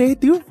Monday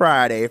through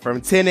Friday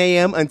from 10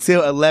 a.m.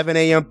 until 11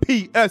 a.m.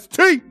 PST.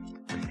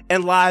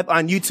 And live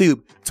on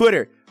YouTube,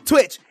 Twitter,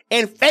 Twitch,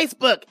 and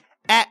Facebook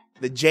at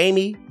the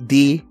Jaime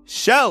Dee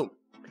Show.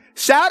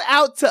 Shout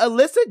out to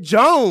Alyssa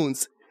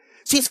Jones.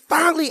 She's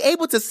finally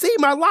able to see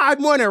my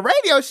live morning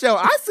radio show.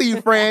 I see you,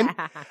 friend.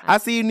 I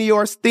see you, New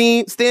York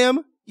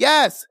STEM.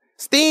 Yes.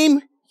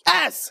 STEAM.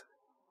 Yes.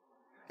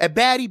 At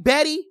Batty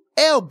Betty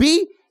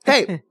LB.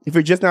 Hey, if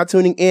you're just now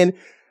tuning in,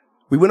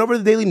 we went over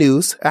the daily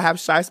news. I have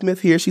Shy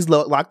Smith here. She's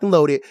locked and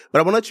loaded. But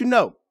I want to let you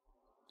know,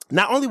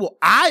 not only will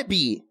I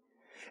be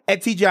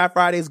at TGI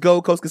Fridays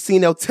Gold Coast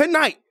Casino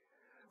tonight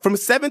from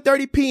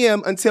 7:30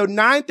 p.m. until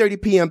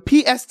 9:30 p.m.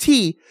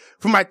 PST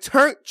for my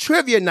turn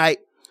trivia night,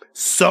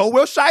 so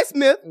will Shy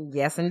Smith.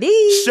 Yes,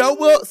 indeed. So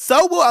will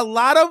a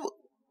lot of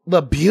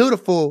the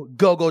beautiful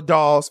go-go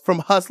dolls from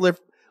Hustler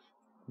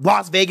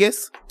Las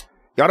Vegas.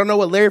 Y'all don't know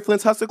what Larry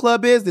Flint's Hustler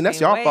Club is? Then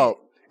that's y'all fault.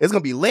 It's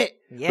going to be lit.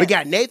 Yes. We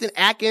got Nathan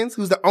Atkins,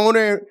 who's the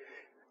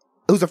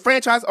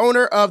franchise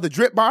owner of the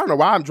Drip Bar. I don't know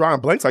why I'm drawing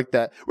blanks like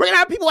that. We're going to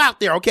have people out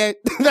there, okay?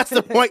 That's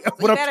the point of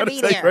what I'm trying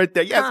to say right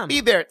there. Yes,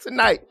 be there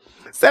tonight,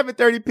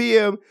 7:30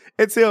 p.m.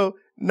 until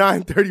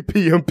 9:30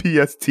 p.m.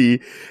 PST.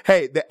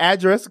 Hey, the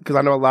address, because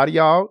I know a lot of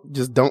y'all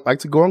just don't like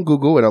to go on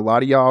Google, and a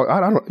lot of y'all,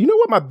 I don't know. You know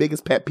what my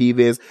biggest pet peeve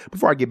is,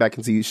 before I get back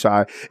into you,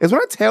 Shy, is when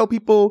I tell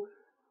people,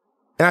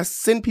 and I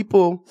send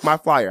people my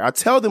flyer. I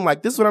tell them,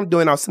 like, this is what I'm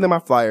doing. I'll send them my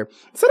flyer.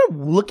 Instead of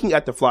looking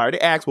at the flyer, they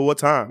ask, well, what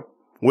time?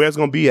 Where's it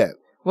going to be at?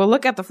 Well,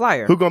 look at the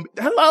flyer. Who going to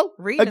be? Hello?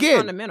 Read is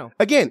fundamental.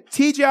 Again,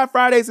 TGI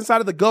Fridays inside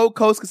of the Gold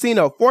Coast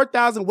Casino,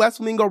 4000 West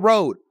Flamingo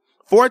Road.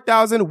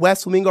 4000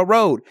 West Flamingo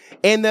Road.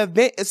 And the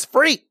event is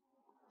free.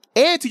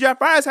 And TGI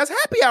Fridays has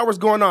happy hours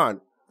going on.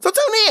 So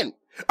tune in.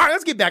 All right,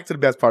 let's get back to the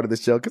best part of the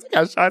show, because I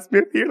got Shy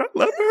Smith here and I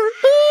love her.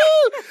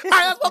 All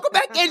right, let's welcome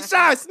back in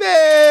Shy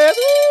Smith.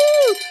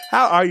 Woo!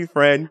 How are you,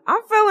 friend?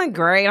 I'm feeling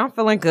great. I'm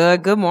feeling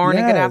good. Good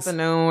morning, Good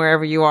afternoon,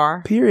 wherever you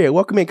are. Period.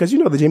 Welcome in, because you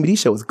know the Jaime Dee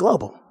Show is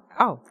global.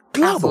 Oh,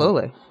 global.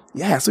 Absolutely.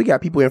 Yeah, so we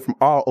got people in from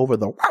all over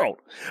the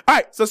world. All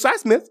right, so Shy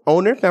Smith,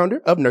 owner and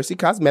founder of Nursey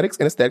Cosmetics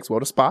and Aesthetics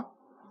World of Spa,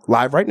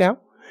 live right now.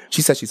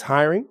 She says she's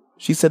hiring.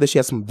 She said that she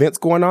has some events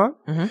going on.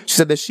 Mm-hmm. She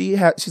said that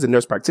she's a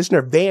nurse practitioner,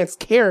 advanced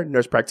care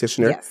nurse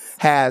practitioner,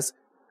 has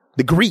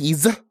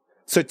degrees,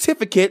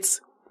 certificates,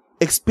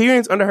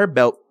 experience under her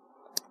belt.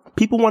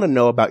 People want to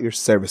know about your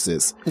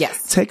services.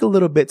 Yes. Take a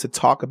little bit to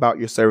talk about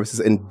your services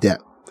in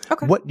depth.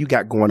 Okay. What you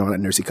got going on at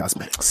Nursey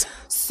Cosmetics?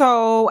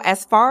 So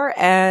as far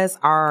as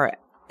our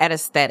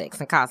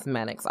aesthetics and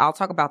cosmetics, I'll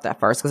talk about that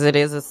first, because it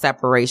is a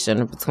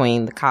separation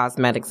between the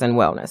cosmetics and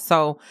wellness.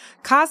 So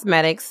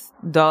cosmetics,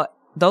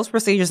 those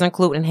procedures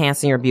include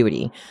enhancing your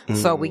beauty.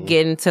 So we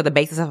get into the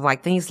basis of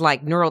like things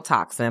like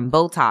neurotoxin,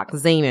 Botox,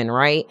 Xenon,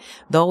 right?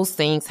 Those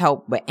things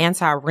help with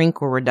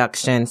anti-wrinkle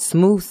reduction,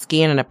 smooth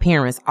skin and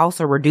appearance,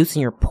 also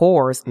reducing your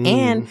pores.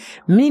 And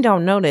many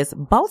don't know this,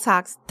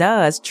 Botox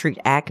does treat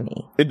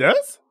acne. It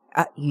does?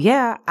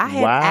 Yeah, I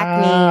had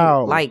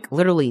acne like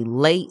literally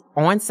late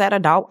onset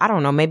adult. I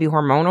don't know, maybe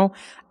hormonal.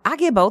 I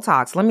get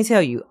Botox. Let me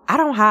tell you, I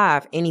don't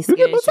have any skin.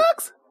 You get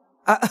Botox?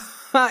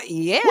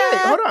 Yeah. Wait,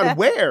 hold on.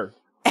 Where?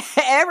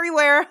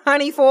 Everywhere,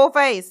 honey, full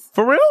face.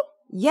 For real?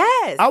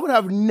 Yes. I would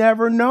have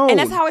never known. And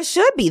that's how it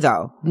should be,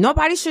 though.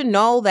 Nobody should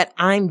know that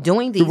I'm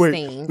doing these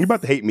things. You're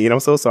about to hate me, and I'm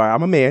so sorry.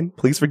 I'm a man.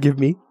 Please forgive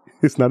me.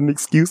 It's not an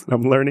excuse.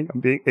 I'm learning.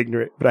 I'm being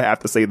ignorant, but I have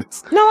to say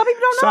this. No, a lot of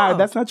people don't know. Shy,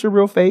 that's not your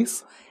real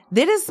face.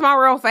 This is my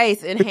real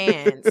face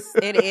enhanced.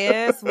 It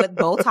is with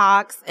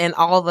Botox and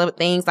all the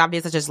things I've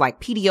did, such as like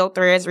PDO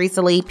threads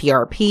recently,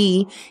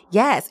 PRP,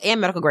 yes,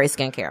 and medical grade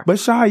skincare. But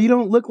Shy, you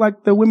don't look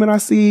like the women I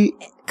see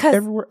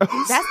everywhere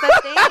else. That's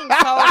the thing.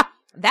 So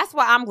that's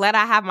why I'm glad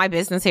I have my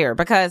business here,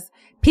 because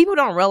people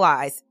don't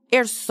realize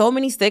there's so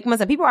many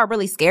stigmas and people are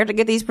really scared to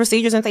get these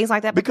procedures and things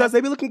like that. Because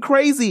they be looking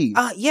crazy.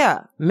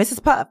 Yeah.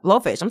 Mrs. Puff,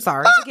 Blowfish, I'm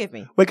sorry. Forgive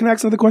me. Wait, can I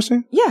ask another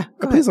question? Yeah.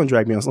 Please don't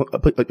drag me on,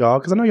 y'all,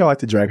 because I know y'all like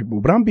to drag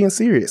people, but I'm being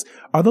serious.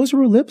 Are those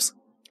your real lips?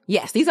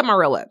 Yes, these are my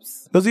real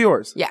lips. Those are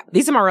yours? Yeah,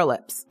 these are my real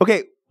lips.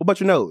 Okay, what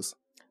about your nose?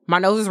 My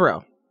nose is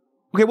real.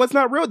 Okay, what's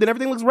not real? Then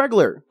everything looks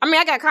regular. I mean,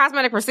 I got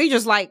cosmetic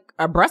procedures like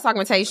a breast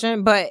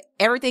augmentation, but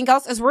everything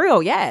else is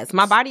real. Yes,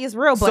 my body is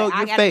real, but So I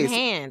your got face.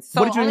 enhanced.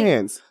 What did you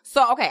enhance?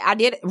 So, okay, I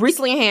did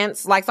recently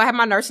enhance. Like, so I had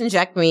my nurse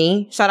inject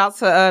me. Shout out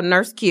to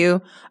Nurse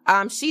Q.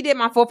 She did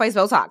my full face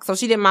Botox. So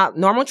she did my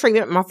normal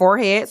treatment, my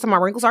forehead. So my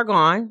wrinkles are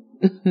gone.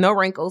 No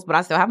wrinkles, but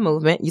I still have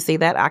movement. You see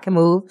that? I can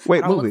move.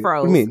 Wait, I don't moving? look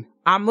froze. What do you mean?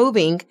 I'm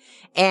moving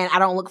and I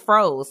don't look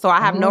froze. So I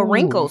have no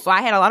wrinkles. So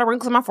I had a lot of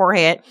wrinkles in my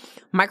forehead.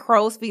 My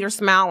crow's feet or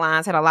smile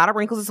lines had a lot of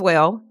wrinkles as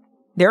well.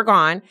 They're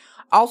gone.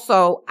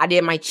 Also, I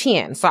did my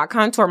chin. So I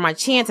contoured my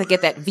chin to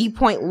get that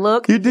V-point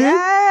look. You did?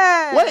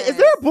 Yes. Wait, is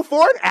there a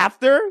before and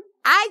after?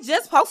 I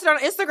just posted on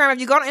Instagram.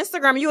 If you go to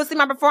Instagram, you will see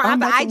my before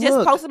and after. I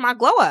just posted my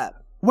glow up.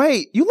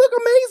 Wait, you look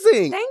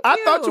amazing. Thank I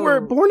you. thought you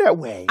were born that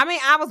way. I mean,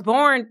 I was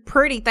born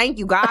pretty, thank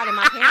you, God and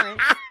my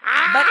parents.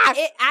 But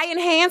I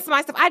enhanced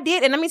myself. I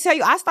did. And let me tell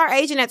you, I started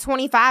aging at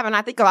 25, and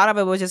I think a lot of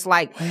it was just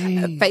like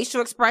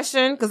facial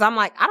expression, because I'm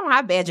like, I don't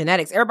have bad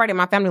genetics. Everybody in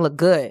my family look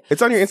good.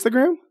 It's on your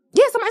Instagram?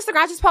 Yes, on my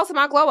Instagram. I just posted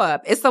my glow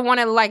up. It's the one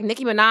that like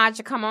Nicki Minaj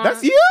should come on.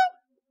 That's you?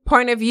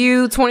 Point of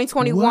View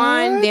 2021,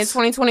 What? then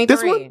 2023.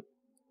 This one?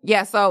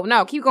 Yeah, so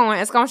no, keep going.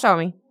 It's going to show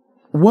me.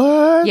 What?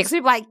 Yeah, because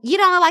people like, you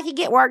don't look like you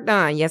get work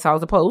done. Yes, I was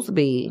supposed to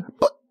be.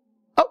 But,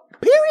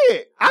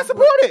 period. I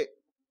support it.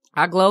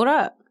 I glowed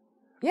up.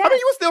 Yeah. I mean,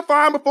 you were still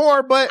fine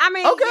before, but I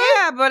mean, okay.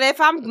 yeah, but if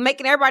I'm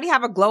making everybody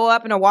have a glow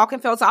up and a walking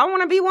filter, I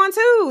want to be one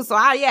too.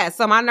 So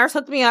so my nurse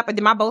hooked me up and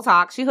did my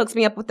Botox. She hooks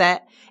me up with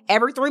that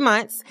every 3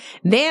 months.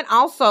 Then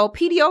also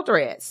PDO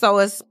threads. So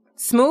it's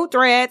smooth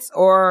threads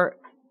or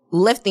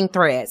lifting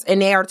threads.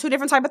 And there are two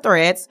different type of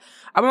threads.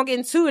 I won't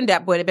get too in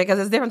depth with it because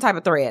it's different type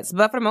of threads.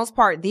 But for the most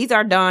part, these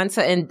are done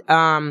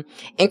to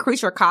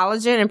increase your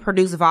collagen and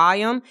produce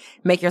volume,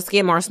 make your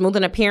skin more smooth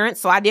in appearance.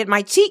 So I did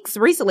my cheeks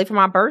recently for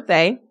my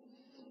birthday.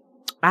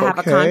 I have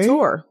a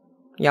contour.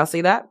 Y'all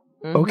see that?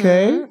 Mm-hmm.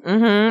 Okay.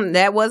 Mm-hmm.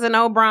 That wasn't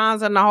no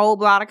bronzer and a whole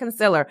lot of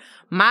concealer.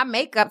 My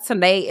makeup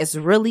today is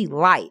really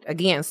light.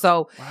 Again,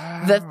 so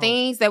the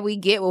things that we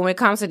get when it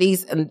comes to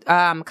these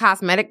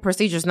cosmetic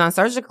procedures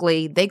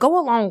non-surgically, they go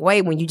a long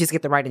way when you just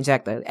get the right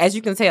injector. As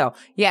you can tell,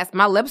 yes,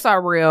 my lips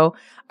are real.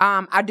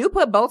 I do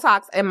put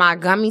Botox in my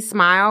gummy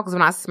smile because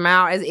when I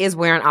smile, it is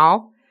wearing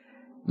off.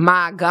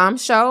 My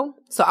gums show.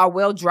 So I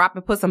will drop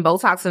and put some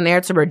Botox in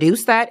there to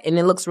reduce that, and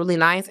it looks really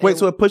nice. Wait,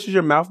 so it pushes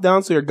your mouth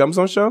down so your gums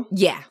don't show?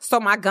 Yeah. So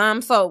my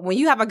gums, so when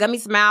you have a gummy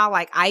smile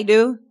like I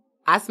do,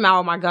 I smile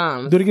with my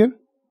gums. Do it again?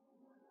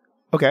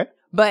 Okay.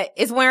 But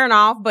it's wearing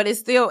off, but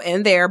it's still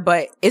in there,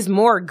 but it's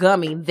more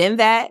gummy than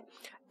that.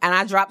 And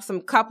I dropped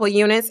some couple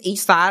units each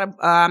side,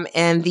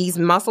 and these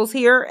muscles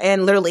here,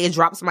 and literally it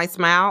drops my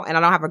smile, and I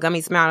don't have a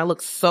gummy smile, and it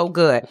looks so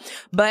good.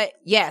 But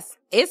yes,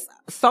 it's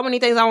so many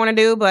things I want to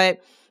do,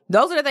 but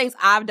those are the things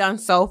I've done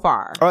so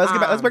far. All right, let's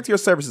get back to your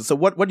services. So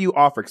what do you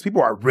offer? Because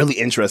people are really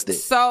interested.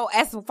 So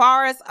as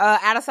far as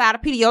outside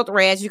of PDO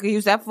threads, you can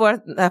use that for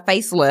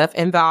facelift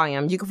and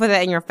volume. You can put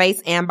that in your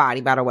face and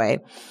body, by the way.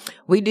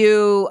 We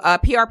do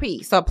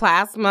PRP, so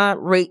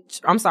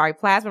plasma-rich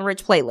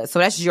platelets. So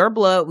that's your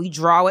blood. We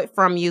draw it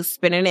from you,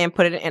 spin it in,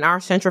 put it in our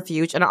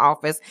centrifuge in the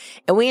office,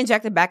 and we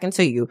inject it back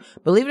into you.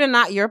 Believe it or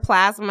not, your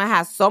plasma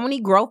has so many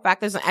growth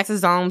factors and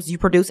exosomes you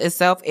produce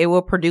itself. It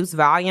will produce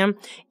volume,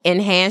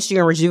 enhance you,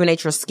 and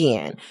rejuvenate your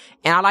skin.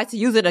 And I like to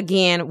use it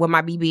again with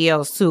my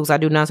BBLs too, because I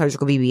do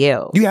non-surgical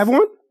BBLs. Do you have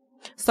one?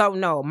 So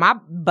no, my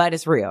butt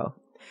is real.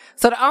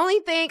 So the only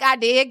thing I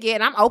did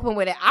get, and I'm open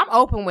with it.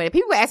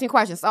 People ask me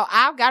questions. So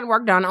I've gotten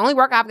work done. The only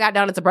work I've got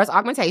done is a breast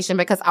augmentation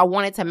because I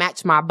wanted to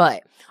match my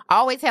butt. I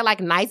always had like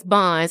nice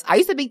buns. I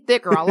used to be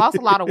thicker. I lost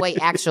a lot of weight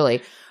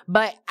actually,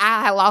 but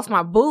I had lost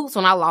my boobs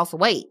when I lost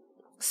weight.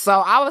 So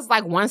I was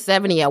like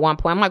 170 at one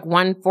point. I'm like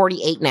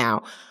 148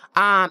 now.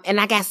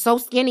 And I got so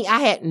skinny, I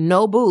had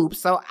no boobs.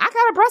 So I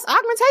got a breast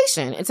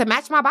augmentation and to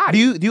match my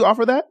body. Do you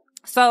offer that?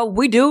 So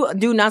we do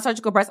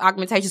non-surgical breast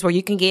augmentations where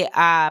you can get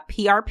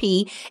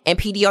PRP and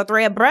PDO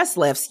thread breast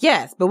lifts.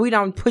 Yes, but we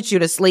don't put you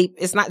to sleep.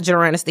 It's not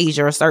general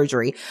anesthesia or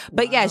surgery.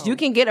 But yes, you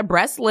can get a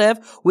breast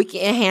lift. We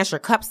can enhance your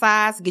cup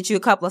size, get you a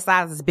couple of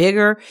sizes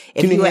bigger.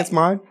 Can you enhance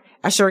mine?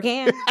 I sure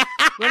can.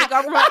 You want to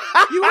go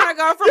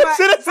from an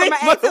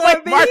A to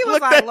a B? He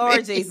was like,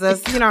 Lord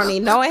Jesus, you don't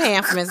need no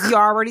enhancements. You're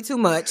already too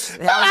much.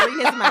 I was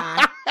reading his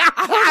mind.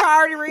 I was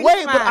already reading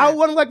his mind. Wait, but I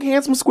want to like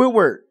handsome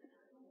Squidward.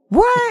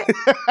 What?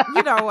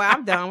 You know what?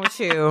 I'm done with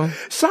you.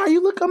 Shy,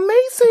 you look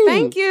amazing.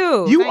 Thank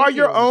you. You are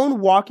your own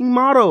walking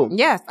model.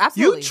 Yes,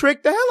 absolutely. You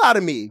tricked the hell out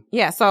of me.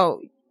 Yeah,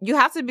 so you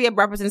have to be a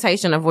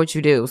representation of what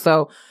you do.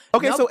 So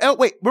okay, so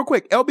wait, real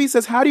quick. LB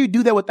says, how do you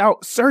do that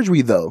without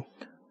surgery, though?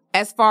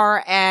 As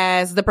far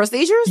as the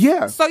procedures?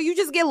 Yeah. So you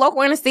just get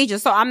local anesthesia.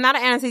 So I'm not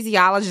an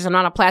anesthesiologist. I'm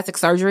not a plastic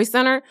surgery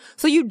center.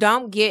 So you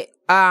don't get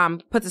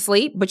put to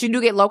sleep, but you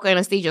do get local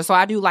anesthesia. So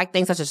I do like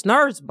things such as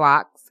nerves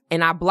blocks,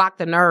 and I block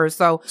the nerves.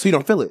 So you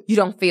don't feel it. You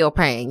don't feel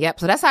pain.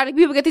 Yep. So that's how the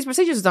people get these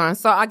procedures done.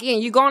 So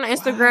again, you go on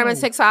Instagram and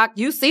TikTok,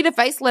 you see the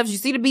facelifts, you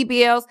see the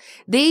BBLs.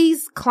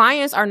 These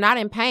clients are not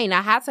in pain.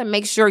 I have to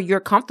make sure you're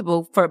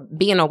comfortable for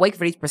being awake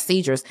for these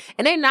procedures.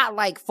 And they're not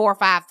like 4,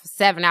 5,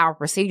 7 hour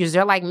procedures.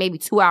 They're like maybe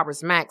 2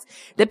 hours max,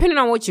 depending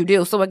on what you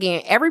do. So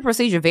again, every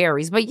procedure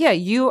varies, but yeah,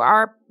 you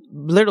are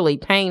literally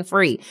pain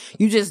free.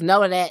 You just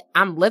know that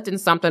I'm lifting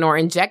something or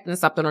injecting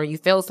something, or you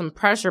feel some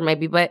pressure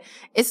maybe, but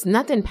it's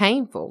nothing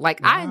painful.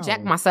 Like I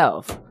inject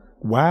myself.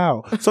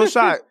 Wow. So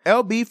Shy,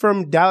 LB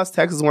from Dallas,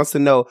 Texas wants to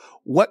know,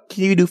 what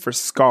can you do for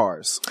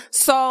scars?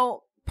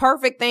 So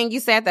perfect thing you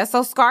said that.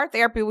 So scar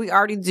therapy, we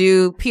already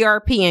do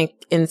PRP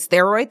and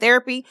steroid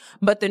therapy,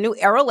 but the new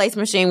Aerolase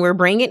machine we're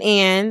bringing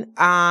in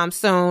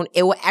soon,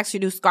 it will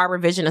actually do scar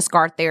revision and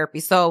scar therapy.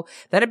 So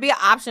that'll be an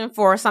option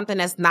for something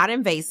that's not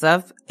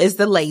invasive, is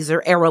the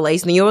laser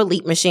Aerolase Neo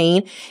Elite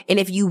machine. And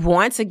if you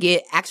want to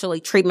get actually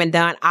treatment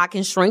done, I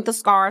can shrink the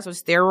scars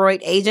with steroid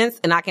agents,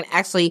 and I can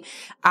actually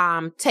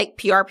take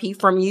PRP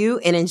from you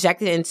and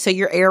inject it into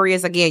your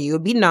areas. Again, you'll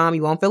be numb,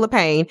 you won't feel the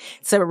pain,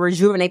 to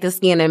rejuvenate the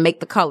skin and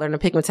make the color and the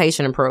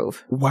pigmentation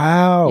improve.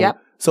 Wow.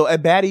 Yep. So a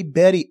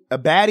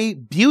baddie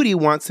beauty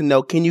wants to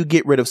know, can you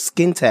get rid of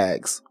skin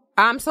tags?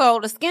 So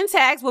the skin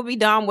tags will be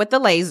done with the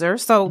laser.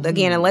 So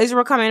again, a laser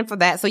will come in for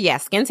that. So yeah,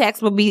 skin tags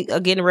will be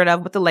getting rid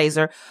of with the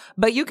laser,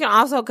 but you can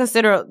also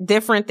consider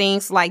different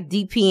things like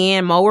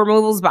DPN, mole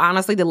removals, but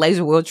honestly, the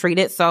laser will treat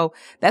it. So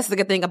that's the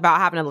good thing about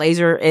having a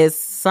laser,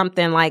 is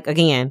something like,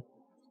 again,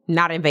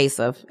 not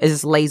invasive. It's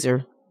just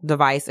laser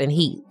device and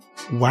heat.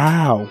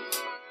 Wow.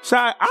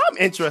 Shy, I'm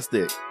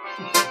interested.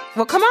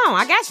 Well, come on.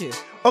 I got you.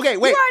 Okay,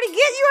 wait. You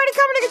already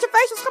coming to get your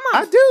facials. Come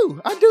on.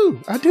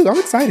 I do. I'm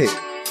excited.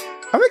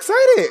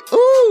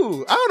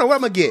 Ooh, I don't know what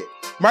I'm going to get.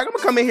 Mark, I'm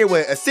going to come in here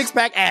with a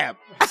 6-pack ab.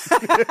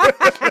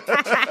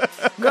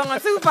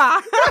 Going too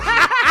far.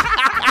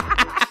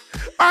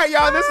 All right,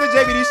 y'all, this is the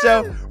Jaime Dee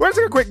Show. We're going to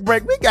take a quick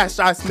break. We got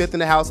Shy Smith in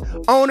the house,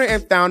 owner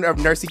and founder of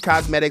Nursey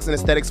Cosmetics and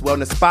Aesthetics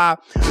Wellness Spa,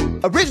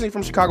 originally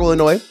from Chicago,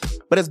 Illinois,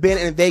 but has been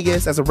in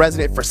Vegas as a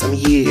resident for some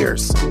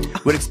years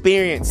with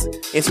experience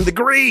and some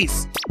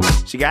degrees.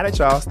 She got it,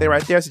 y'all. Stay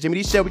right there. It's the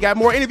Jaime Dee Show. We got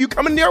more interview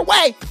coming your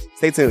way.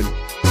 Stay tuned.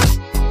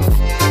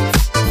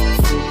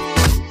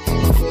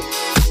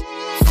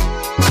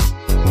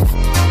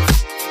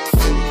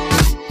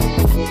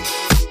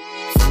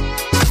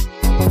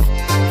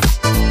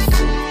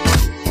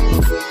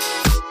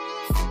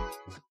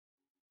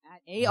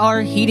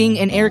 AR Heating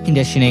and Air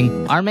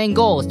Conditioning, our main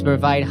goal is to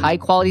provide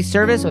high-quality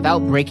service without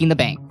breaking the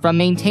bank. From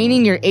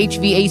maintaining your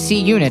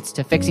HVAC units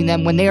to fixing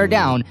them when they are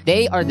down,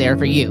 they are there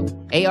for you.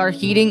 AR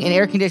Heating and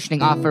Air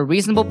Conditioning offer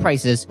reasonable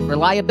prices,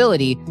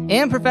 reliability,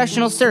 and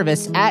professional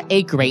service at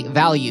a great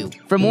value.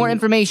 For more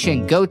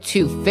information, go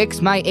to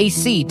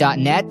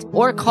fixmyac.net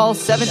or call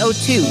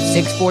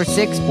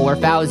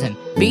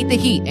 702-646-4000. Beat the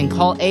heat and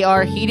call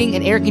AR Heating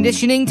and Air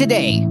Conditioning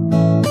today.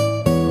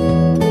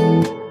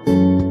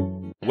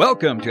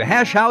 Welcome to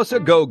Hash House A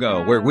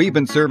Go-Go, where we've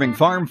been serving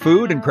farm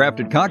food and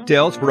crafted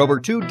cocktails for over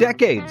 2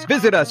 decades.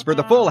 Visit us for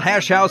the full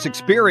Hash House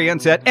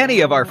experience at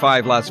any of our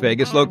 5 Las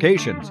Vegas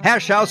locations.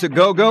 Hash House A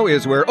Go-Go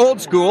is where old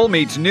school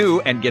meets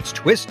new and gets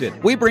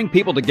twisted. We bring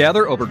people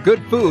together over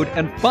good food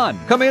and fun.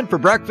 Come in for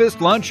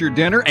breakfast, lunch, or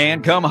dinner,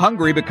 and come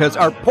hungry because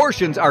our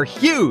portions are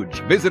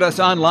huge. Visit us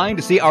online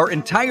to see our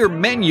entire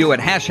menu at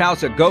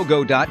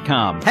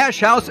hashhouseagogo.com. Hash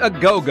House A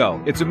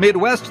Go-Go. It's a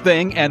Midwest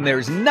thing, and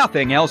there's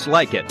nothing else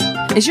like it.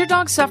 Is your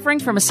dog suffering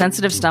from a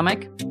sensitive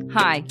stomach?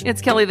 Hi, it's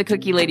Kelly the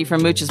Cookie Lady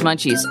from Mooch's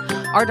Munchies.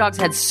 Our dogs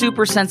had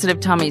super sensitive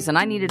tummies, and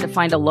I needed to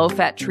find a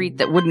low-fat treat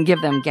that wouldn't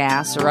give them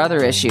gas or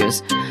other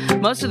issues.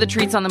 Most of the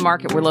treats on the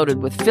market were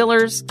loaded with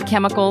fillers,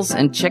 chemicals,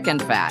 and chicken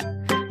fat.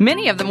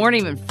 Many of them weren't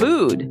even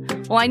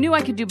food. Well, I knew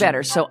I could do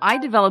better, so I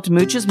developed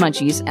Mooch's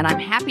Munchies, and I'm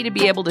happy to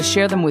be able to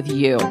share them with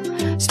you.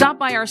 Stop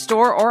by our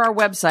store or our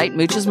website,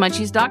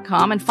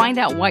 moochesmunchies.com, and find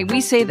out why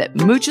we say that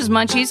Mooch's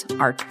Munchies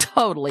are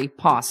totally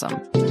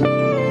pawsome.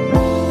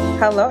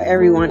 Hello,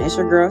 everyone. It's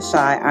your girl,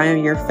 Shy. I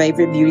am your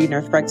favorite beauty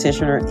nurse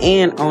practitioner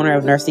and owner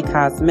of Nursey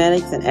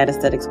Cosmetics and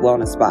Aesthetics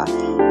Wellness Spa.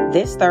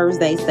 This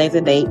Thursday, save the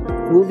date,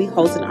 we'll be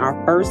hosting our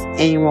first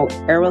annual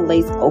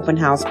Aerolase Open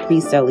House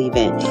pre-sale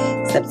event,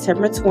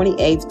 September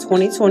 28th,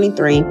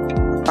 2023,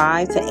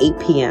 5 to 8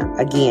 p.m.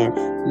 Again,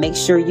 make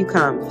sure you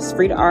come. It's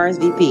free to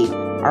RSVP.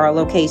 Our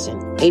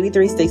location,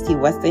 8360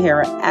 West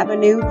Sahara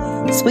Avenue,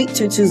 Suite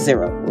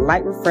 220.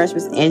 Light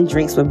refreshments and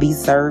drinks will be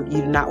served.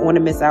 You do not want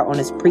to miss out on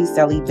this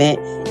pre-sale event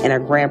and a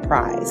grand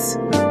prize.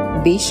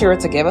 Be sure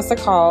to give us a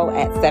call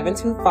at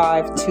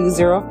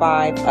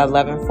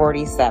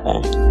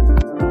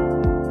 725-205-1147.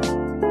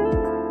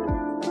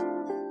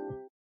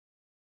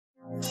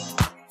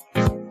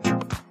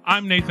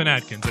 I'm Nathan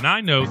Atkins, and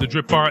I know the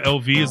Drip Bar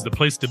LV is the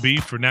place to be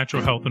for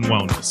natural health and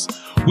wellness.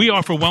 We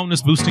offer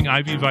wellness-boosting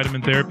IV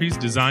vitamin therapies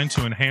designed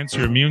to enhance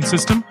your immune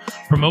system,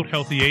 promote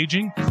healthy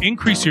aging,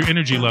 increase your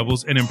energy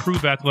levels, and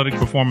improve athletic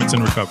performance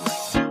and recovery.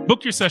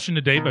 Book your session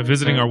today by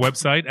visiting our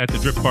website at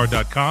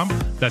thedripbar.com.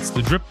 That's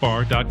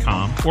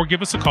thedripbar.com, or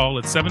give us a call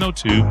at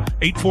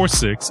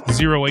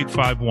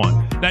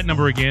 702-846-0851. That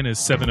number again is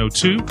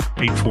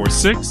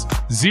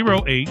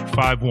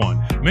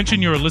 702-846-0851.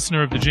 Mention you're a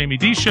listener of the Jaime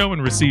Dee Show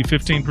and receive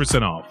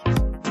 15% off.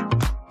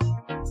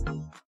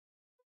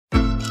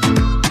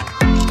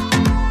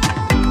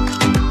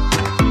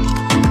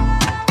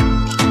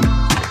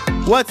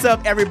 What's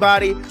up,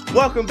 everybody?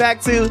 Welcome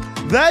back to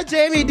the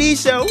Jaime Dee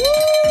Show. Woo!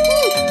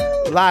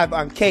 Live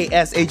on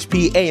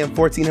KSHP AM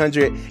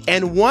 1400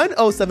 and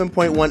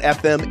 107.1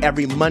 FM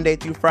every Monday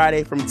through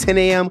Friday from 10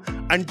 a.m.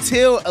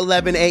 until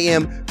 11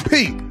 a.m.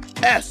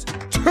 PST.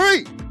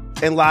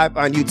 And live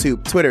on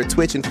YouTube, Twitter,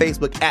 Twitch, and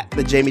Facebook at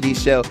the Jaime Dee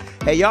Show.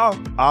 Hey, y'all,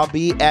 I'll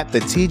be at the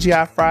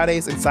TGI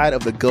Fridays inside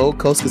of the Gold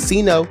Coast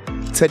Casino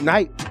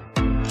tonight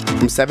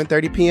from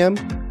 7:30 p.m.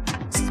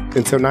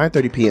 until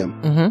 9:30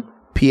 p.m.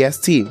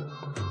 PST.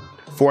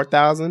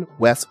 4000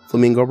 West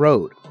Flamingo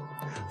Road.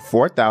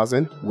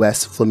 4000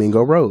 West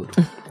Flamingo Road.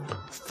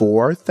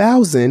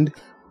 4000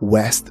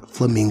 West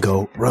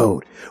Flamingo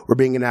Road. We're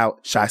bringing out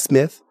Shy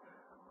Smith,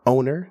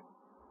 owner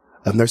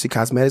of Nursey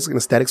Cosmetics and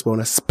Aesthetics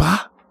Wellness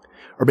Spa.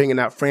 We're bringing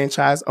out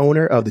franchise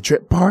owner of the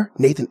Drip Bar,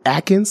 Nathan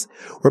Atkins.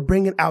 We're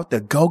bringing out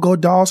the Go-Go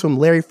Dolls from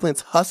Larry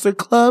Flint's Hustler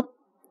Club.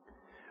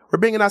 We're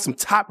bringing out some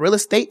top real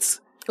estate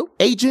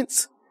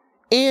agents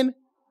in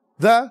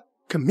the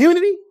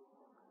community.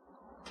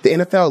 The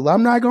NFL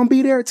alumni going to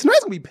be there.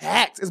 Tonight's going to be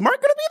packed. Is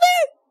Mark going to be there?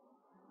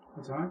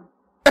 What time?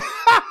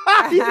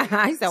 He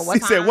said what time?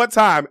 He said what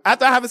time?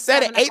 After I have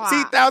said it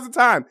 18,000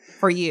 times.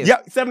 For you.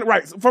 Yeah, 7,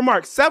 right. For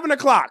Mark, 7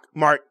 o'clock,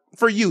 Mark.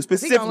 For you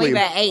specifically. He's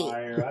going to leave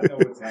at 8.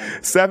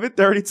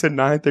 7:30 to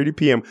 9:30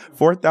 p.m.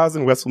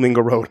 4000 West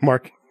Flamingo Road,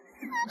 Mark.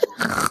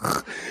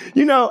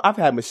 You know, I've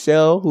had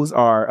Michelle, who's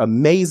our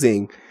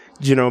amazing,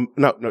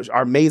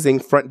 our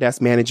amazing front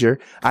desk manager.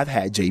 I've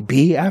had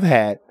JB. I've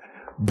had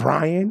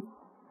Brian.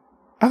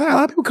 I've had a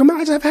lot of people come out.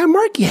 I just haven't had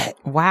Mark yet.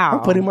 Wow. I'll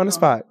put him on the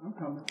spot.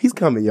 He's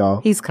coming,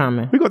 y'all. He's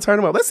coming. We're going to turn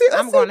him up. Let's see.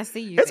 I'm going to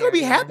see you. It's going to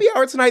be happy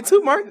hour tonight,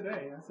 too, Mark.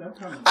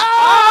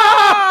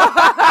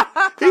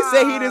 He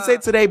said he didn't say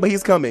today, but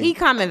he's coming. He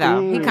coming,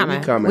 though. He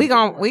coming. We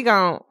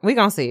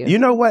gonna see you. You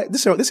know what?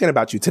 This ain't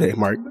about you today,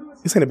 Mark.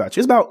 This ain't about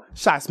you. It's about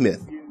Shy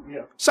Smith.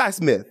 Shy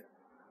Smith,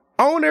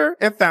 owner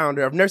and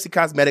founder of Nursey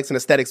Cosmetics and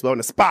Aesthetics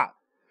Wellness Spa.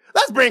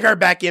 Let's bring her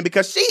back in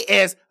because she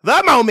is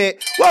the moment.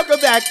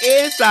 Welcome back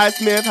in, Shy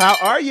Smith. How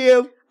are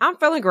you? I'm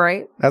feeling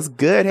great. That's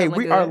good. Hey,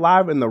 we are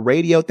live in the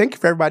radio. Thank you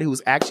for everybody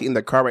who's actually in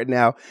the car right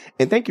now.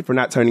 And thank you for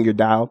not turning your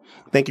dial.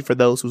 Thank you for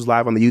those who's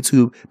live on the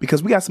YouTube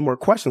because we got some more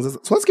questions.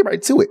 So let's get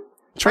right to it.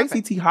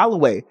 Tracy T.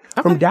 Holloway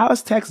from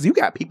Dallas, Texas. You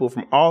got people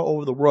from all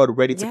over the world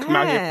ready to come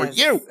out here for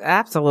you.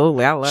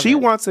 Absolutely. I love it. She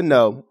wants to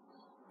know,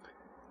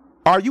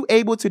 are you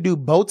able to do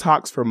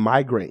Botox for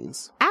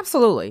migraines?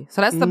 Absolutely.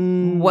 So that's the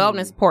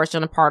wellness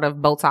portion, a part of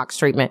Botox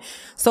treatment.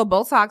 So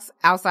Botox,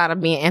 outside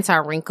of being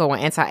anti-wrinkle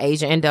and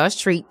anti-aging, it does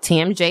treat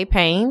TMJ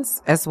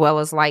pains as well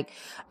as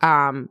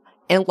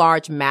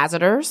enlarged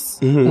masseters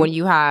when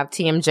you have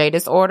TMJ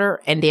disorder,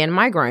 and then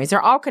migraines.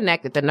 They're all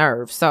connected to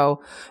nerves.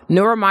 So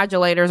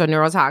neuromodulators or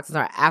neurotoxins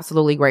are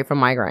absolutely great for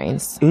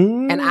migraines.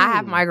 And I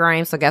have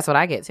migraines, so guess what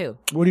I get too?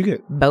 What do you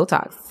get?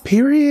 Botox.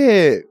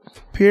 Period.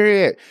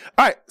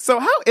 All right.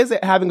 So how is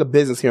it having a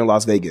business here in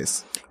Las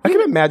Vegas? I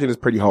can imagine it's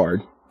pretty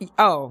hard.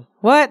 Oh,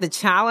 what? The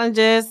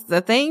challenges,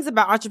 the things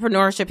about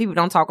entrepreneurship people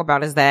don't talk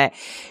about is that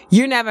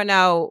you never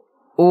know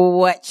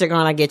what you're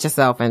going to get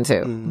yourself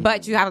into.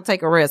 But you have to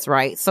take a risk,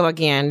 right? So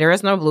again, there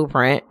is no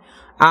blueprint.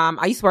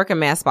 I used to work in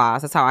med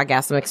spas. That's how I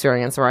got some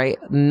experience, right?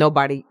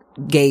 Nobody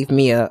gave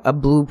me a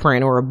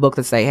blueprint or a book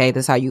to say, hey,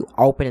 this is how you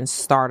open and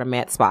start a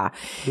med spa.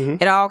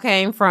 It all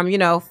came from,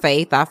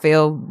 faith. I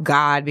feel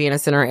God being a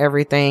center of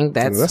everything.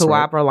 That's who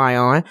right. I rely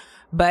on.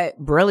 But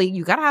really,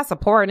 you gotta have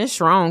support and it's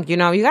strong. You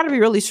gotta be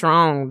really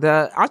strong.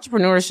 The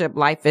entrepreneurship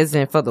life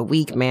isn't for the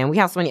weak, man. We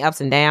have so many ups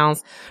and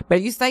downs, but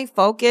if you stay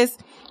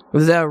focused,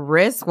 the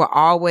risk will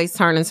always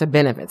turn into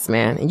benefits,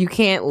 man. And you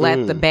can't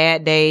let the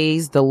bad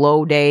days, the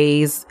low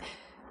days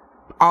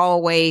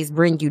always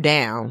bring you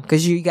down.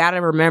 Cause you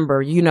gotta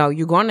remember,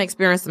 you're going to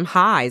experience some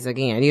highs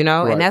again,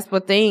 right. And that's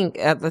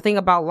the thing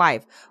about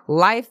life.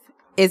 Life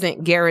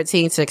isn't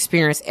guaranteed to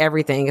experience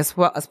everything as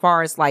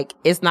far as like,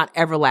 it's not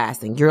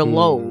everlasting. Your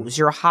lows,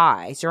 your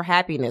highs, your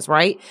happiness,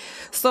 right?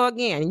 So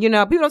again,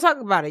 people don't talk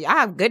about it. I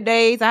have good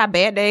days. I have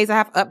bad days. I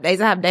have up days.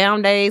 I have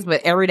down days,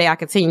 but every day I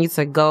continue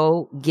to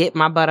go get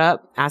my butt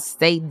up. I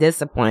stay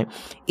disciplined,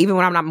 even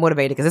when I'm not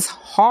motivated, because it's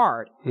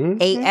hard.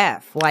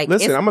 AF. Like,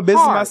 listen, I'm a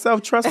business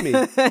myself. Trust me.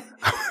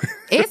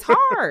 It's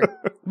hard,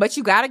 but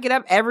you got to get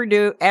up every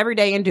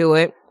day and do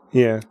it.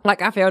 Yeah.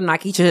 Like, I feel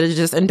Nike should have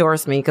just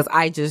endorsed me because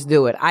I just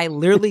do it. I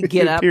literally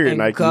get up and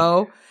Nike.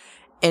 Go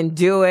and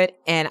do it,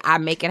 and I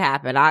make it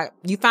happen.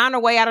 You find a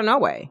way out of no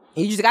way.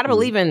 You just got to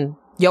believe in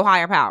your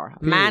higher power.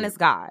 Mine is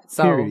God.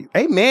 So,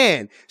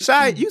 amen.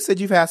 Shy, you said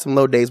you've had some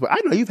low days, but I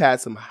know you've had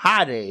some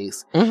high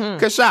days.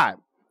 Because Shy,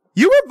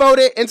 you were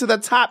voted into the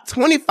top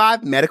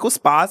 25 medical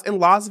spas in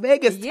Las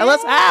Vegas. Tell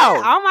us how.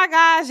 Oh my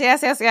gosh.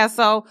 Yes.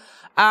 So,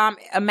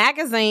 a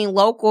magazine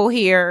local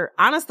here,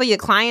 honestly, your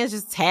clients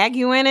just tag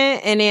you in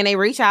it and then they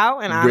reach out,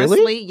 and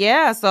honestly,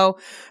 yeah. So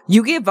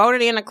you get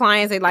voted in, the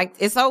clients, they like,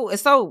 it's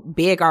so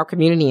big, our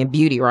community in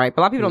beauty, right? But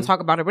a lot of people don't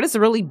talk about it, but it's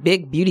a really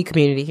big beauty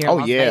community here in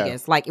Las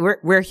Vegas. Like,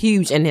 we're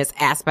huge in this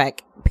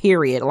aspect.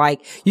 Period.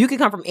 Like, you can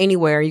come from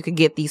anywhere, you can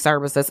get these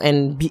services,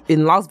 and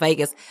in Las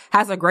Vegas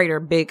has a greater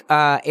big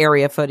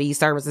area for these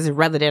services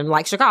rather than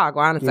like Chicago,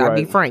 honestly, I'll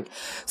be frank.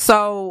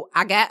 So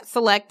I got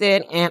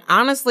selected, and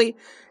honestly,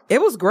 it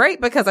was great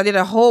because I did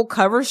a whole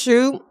cover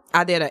shoot.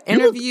 I did an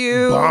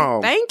interview.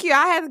 Thank you.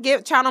 I had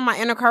to channel my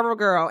inner cover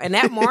girl. And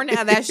that morning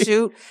of that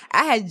shoot,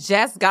 I had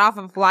just got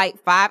off a flight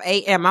 5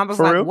 a.m. I was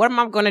like, what am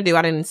I going to do?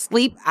 I didn't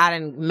sleep. I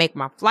didn't make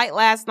my flight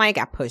last night.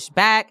 Got pushed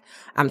back.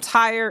 I'm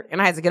tired.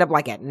 And I had to get up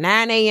like at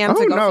 9 a.m.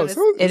 to go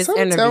to this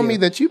interview. Tell me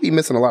that you be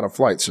missing a lot of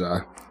flights, Shy. I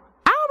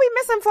don't be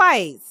missing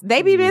flights.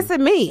 They be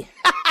missing me.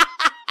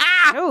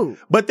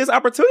 But this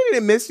opportunity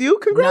didn't miss you.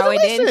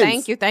 Congratulations. No, it didn't.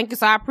 Thank you.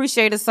 So I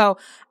appreciate it. So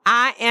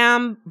I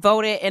am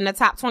voted in the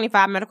top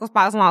 25 medical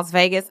spas in Las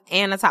Vegas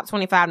and the top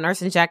 25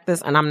 nurse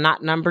injectors, and I'm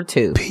not number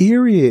 2.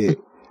 Period.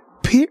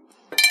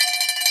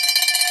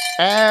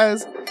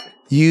 As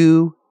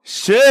you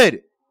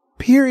should.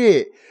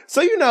 Period.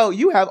 So,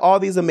 you have all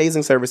these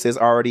amazing services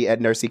already at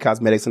Nursey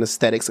Cosmetics and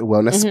Aesthetics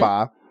Wellness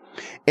Spa.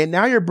 And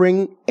now you're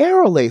bringing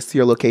Aerolace to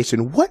your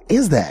location. What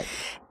is that?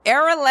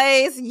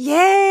 Aerolace,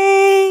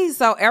 yay!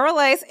 So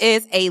Aerolace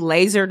is a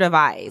laser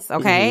device,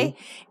 okay?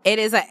 It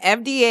is an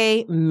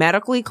FDA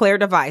medically cleared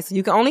device.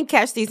 You can only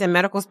catch these in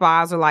medical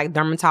spas or like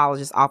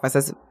dermatologist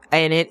offices,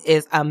 and it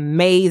is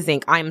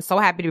amazing. I am so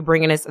happy to be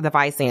bringing this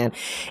device in.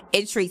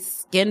 It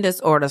treats skin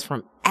disorders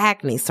from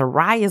acne,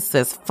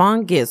 psoriasis,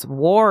 fungus,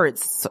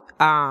 warts.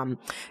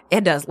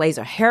 It does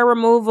laser hair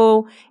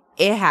removal.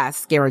 It has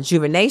skin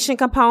rejuvenation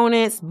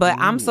components, but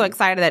I'm so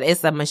excited that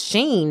it's a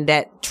machine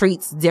that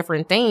treats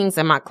different things,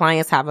 and my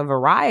clients have a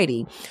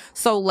variety.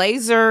 So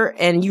laser,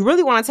 and you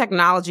really want a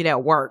technology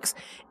that works.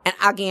 And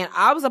again,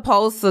 I was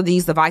opposed to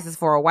these devices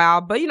for a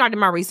while, but I did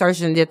my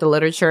research and did the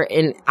literature,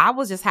 and I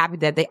was just happy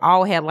that they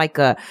all had like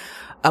a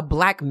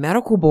black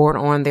medical board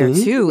on there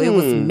too. It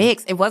was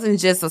mixed. It wasn't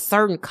just a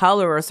certain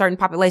color or a certain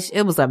population.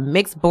 It was a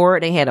mixed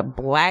board. They had a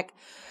black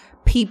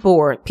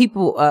people,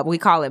 we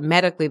call it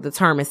medically, the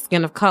term is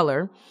skin of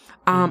color,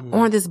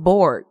 on this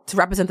board to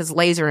represent this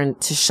laser and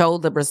to show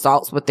the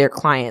results with their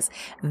clients.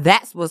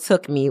 That's what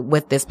took me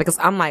with this, because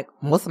I'm like,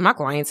 most of my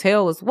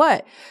clientele is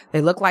what?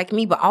 They look like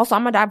me, but also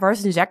I'm a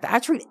diverse injector. I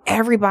treat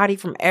everybody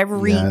from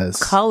every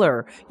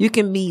color. You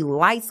can be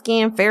light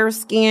skin, fair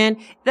skin.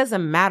 It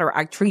doesn't matter.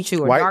 I treat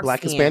you. White,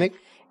 black, Hispanic?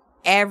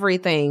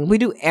 Everything. We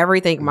do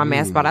everything in my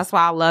med spa. That's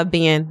why I love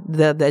being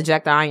the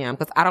injector I am,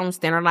 because I don't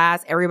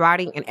standardize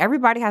everybody, and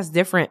everybody has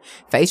different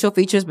facial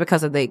features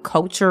because of their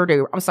culture,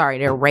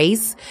 their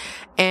race,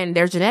 and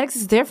their genetics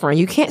is different.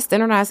 You can't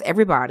standardize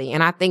everybody,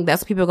 and I think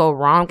that's where people go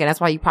wrong, and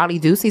that's why you probably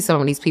do see some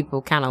of these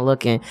people kind of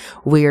looking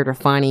weird or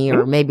funny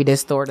or maybe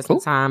distorted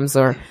sometimes,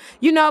 or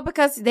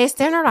because they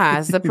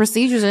standardize the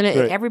procedures in it.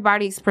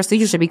 Everybody's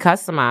procedure should be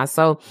customized.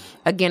 So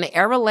again, at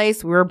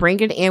Aerolace, we're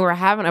bringing it in. We're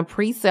having a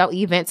pre-sale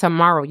event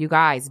tomorrow. You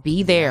guys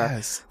be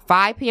there.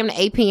 5 p.m.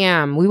 to 8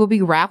 p.m. We will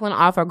be raffling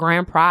off a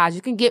grand prize.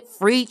 You can get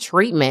free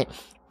treatment,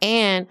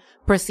 and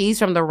proceeds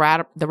from the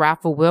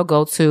raffle will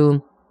go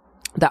to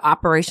the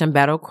Operation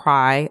Battle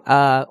Cry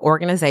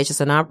organization.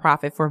 It's a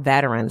nonprofit for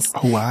veterans,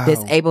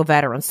 disabled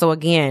veterans. So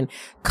again,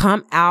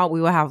 come out.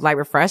 We will have light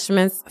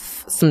refreshments,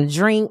 some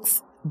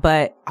drinks,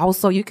 but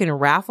also you can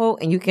raffle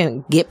and you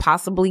can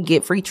possibly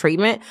get free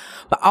treatment.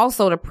 But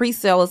also the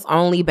pre-sale is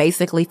only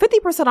basically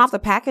 50% off the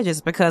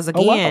packages, because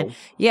again,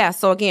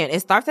 so again,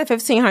 it starts at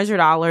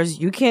 $1,500.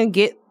 You can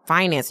get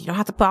finance. You don't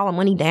have to put all the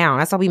money down.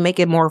 That's how we make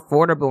it more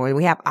affordable. And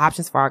we have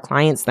options for our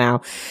clients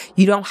now.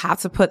 You don't have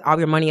to put all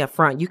your money up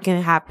front. You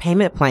can have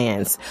payment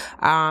plans.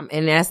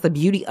 And that's the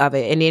beauty of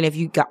it. And then if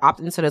you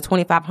opt into the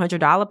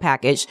 $2,500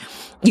 package,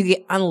 you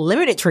get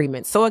unlimited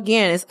treatment. So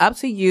again, it's up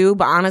to you.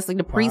 But honestly,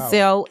 the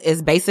pre-sale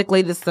is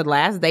basically this the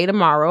last day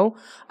tomorrow,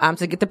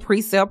 to get the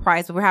pre-sale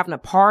price. But we're having a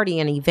party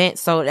and event.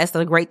 So that's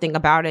the great thing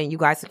about it. And you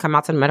guys can come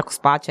out to the medical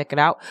spa, check it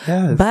out.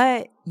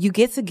 But you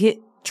get to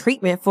get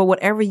treatment for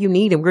whatever you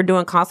need. And we're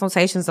doing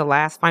consultations the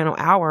last final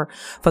hour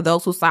for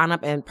those who sign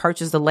up and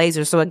purchase the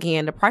laser. So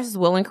again, the prices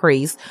will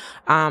increase.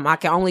 I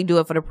can only do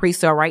it for the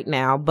pre-sale right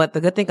now. But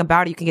the good thing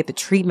about it, you can get the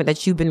treatment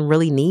that you've been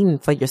really needing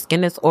for your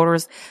skin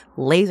disorders,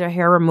 laser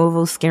hair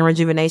removal, skin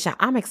rejuvenation.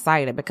 I'm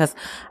excited because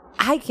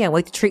I can't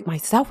wait to treat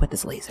myself with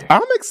this laser.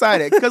 I'm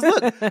excited because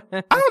look,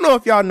 I don't know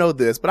if y'all know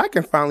this, but I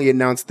can finally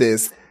announce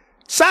this.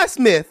 Shy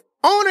Smith,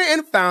 owner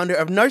and founder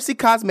of Nursey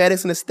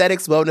Cosmetics and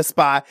Aesthetics Wellness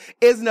Spa,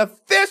 is an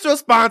official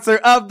sponsor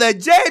of the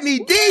Jaime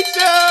Dee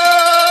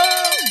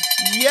Show.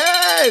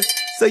 Yes.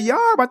 So y'all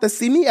are about to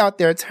see me out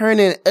there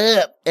turning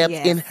up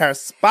in her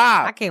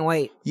spa. I can't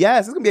wait.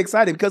 Yes, it's going to be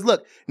exciting because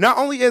look, not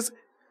only is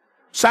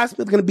Shy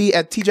Smith going to be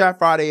at TGI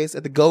Fridays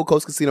at the Gold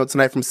Coast Casino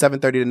tonight from 7:30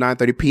 to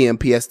 9:30 p.m.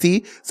 PST.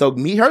 So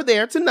meet her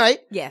there tonight.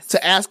 Yes.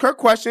 To ask her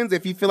questions.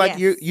 If you feel like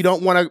you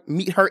don't want to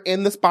meet her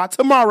in the spa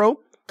tomorrow,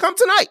 come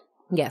tonight.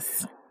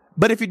 Yes.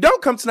 But if you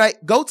don't come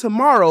tonight, go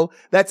tomorrow.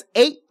 That's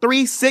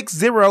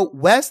 8360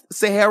 West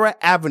Sahara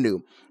Avenue.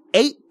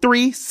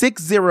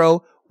 8360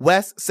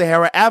 West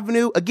Sahara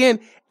Avenue. Again,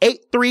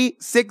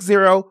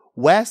 8360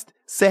 West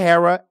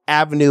Sahara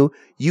Avenue,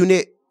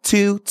 Unit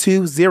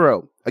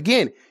 220.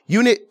 Again,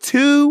 Unit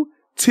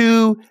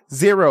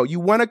 220. You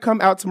want to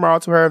come out tomorrow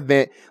to her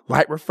event,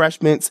 light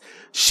refreshments.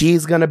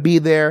 She's going to be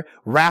there.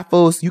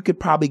 Raffles. You could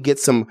probably get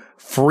some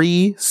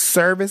free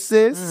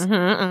services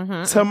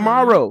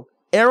tomorrow.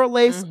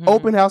 Aerolace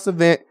open house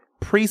event,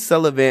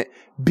 pre-sale event.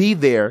 Be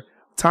there.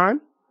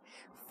 Time?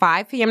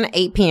 5 p.m. to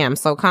 8 p.m.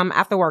 So come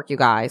after work, you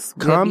guys.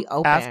 We'll be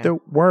open. After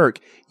work.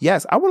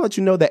 Yes, I want to let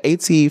you know that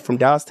AT from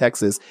Dallas,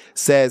 Texas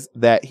says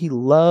that he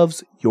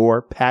loves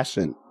your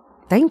passion.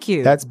 Thank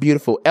you. That's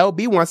beautiful.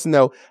 LB wants to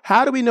know,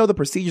 how do we know the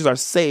procedures are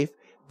safe?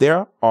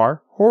 There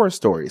are horror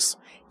stories.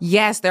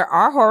 Yes, there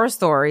are horror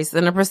stories,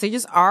 and the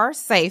procedures are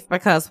safe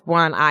because,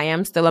 one, I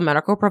am still a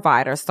medical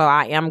provider, so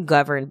I am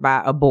governed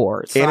by a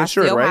board. So and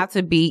insured, I still right? have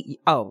to be,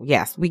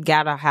 yes, we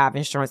gotta have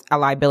insurance,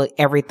 liability,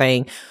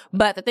 everything.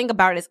 But the thing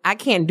about it is I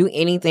can't do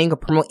anything or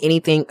promote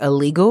anything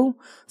illegal.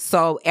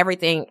 So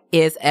everything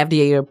is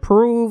FDA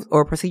approved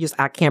or procedures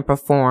I can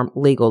perform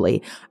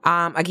legally.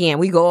 Again,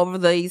 we go over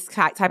these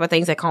type of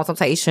things at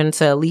consultation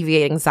to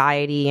alleviate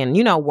anxiety and,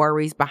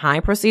 worries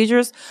behind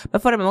procedures.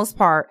 But for the most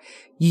part,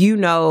 you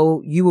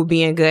will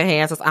be in good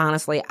hands. Because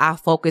honestly, I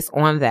focus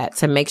on that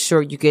to make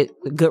sure you get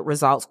good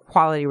results,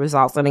 quality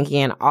results. And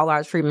again, all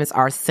our treatments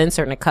are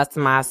censored and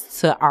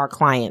customized to our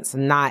clients,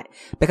 not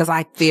because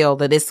I feel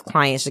that this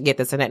client should get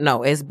this and that.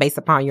 No, it's based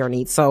upon your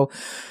needs. So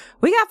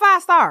we got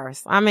 5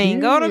 stars. I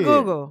mean, go to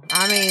Google.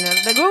 I mean,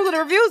 the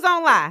reviews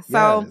don't lie.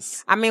 So,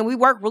 yes. I mean, we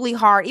work really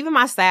hard. Even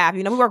my staff,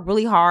 we work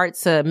really hard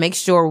to make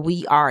sure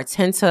we are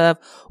attentive.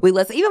 We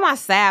listen. Even my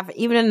staff,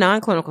 even the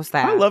non-clinical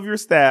staff. I love your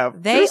staff.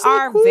 They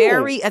are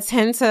very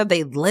attentive.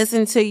 They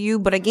listen to you.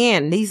 But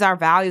again, these are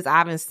values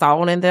I've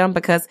installed in them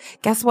because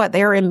guess what?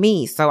 They're in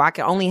me. So I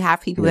can only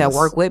have people that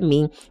work with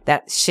me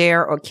that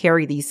share or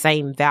carry these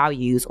same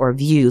values or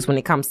views when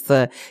it comes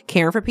to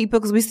caring for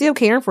people, because we still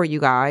caring for you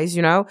guys,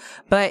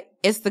 but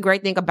it's the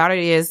great thing about it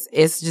is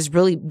it's just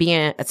really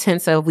being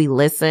attentive. We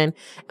listen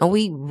and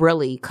we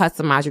really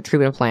customize your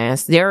treatment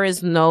plans. There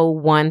is no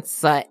one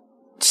such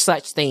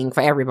thing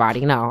for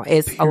everybody. No,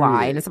 it's a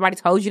lie. And if somebody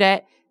told you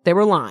that, they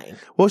were lying.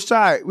 Well,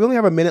 Shy, we only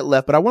have a minute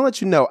left, but I want to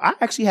let you know, I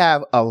actually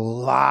have a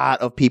lot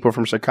of people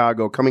from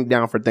Chicago coming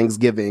down for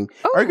Thanksgiving.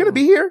 Ooh. Are you going to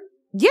be here?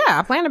 Yeah,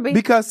 I plan to be.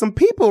 Because some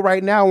people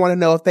right now want to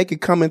know if they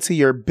could come into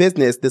your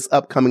business this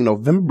upcoming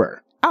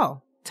November.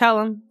 Oh, tell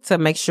them to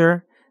make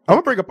sure. I'm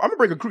gonna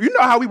bring a crew. You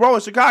know how we roll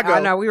in Chicago. I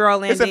know we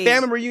roll in. It's a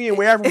family reunion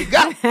wherever we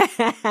go.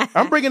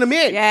 I'm bringing them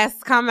in.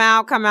 Yes, come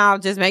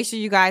out. Just make sure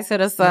you guys hit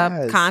us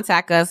up,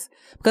 contact us.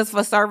 Because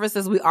for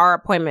services, we are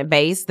appointment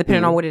based,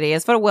 depending on what it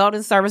is. For the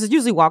welding services,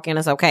 usually walk in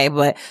is okay.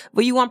 But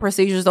you want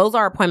procedures, those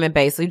are appointment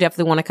based. So you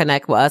definitely want to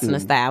connect with us and the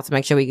staff to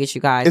make sure we get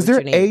you guys. Is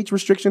there age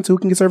restrictions who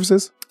can get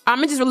services?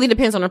 It just really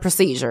depends on the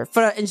procedure.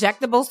 For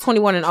injectables,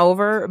 21 and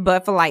over.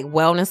 But for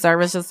wellness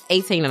services,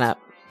 18 and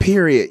up.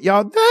 Period.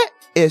 Y'all, that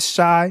is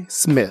Shy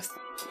Smith.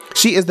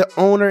 She is the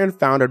owner and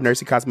founder of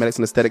Nursey Cosmetics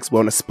and Aesthetics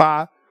Wellness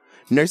Spa.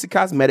 Nursey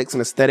Cosmetics and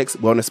Aesthetics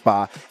Wellness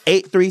Spa,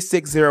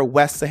 8360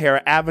 West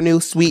Sahara Avenue,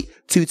 Suite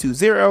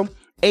 220.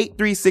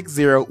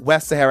 8360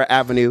 West Sahara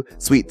Avenue,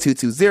 Suite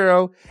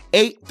 220.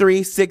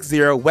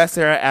 8360 West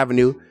Sahara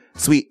Avenue,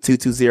 Suite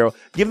 220.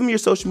 Give them your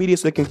social media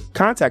so they can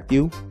contact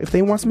you if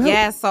they want some help.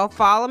 Yes, so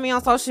follow me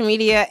on social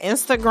media,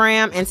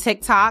 Instagram and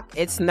TikTok.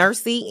 It's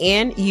Nursey,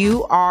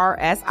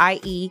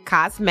 Nursie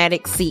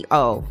Cosmetics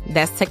CO.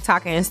 That's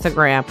TikTok and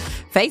Instagram.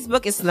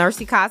 Facebook is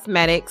Nursey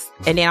Cosmetics.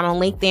 And then I'm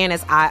on LinkedIn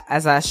as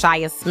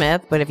Shia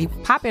Smith. But if you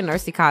pop in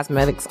Nursey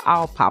Cosmetics,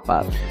 I'll pop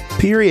up.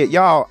 Period.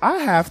 Y'all, I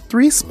have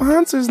 3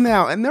 sponsors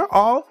now, and they're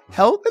all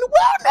health and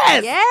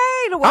wellness.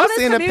 Yay, the wellness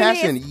community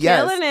passion. is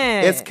killing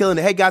it. It's killing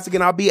it. Hey, guys,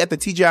 again, I'll be at the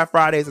TGI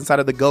Fridays inside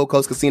of the Gold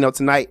Coast Casino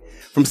tonight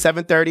from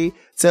 7:30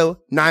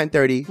 till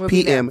 9:30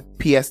 p.m.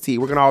 PST.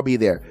 We're going to all be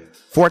there.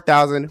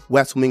 4000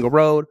 West Flamingo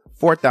Road,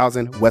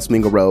 4000 West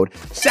Mingo Road.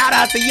 Shout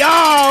out to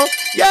y'all.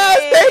 Yes,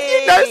 thank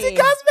you, Nursey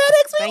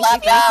Cosmetics. We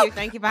love y'all.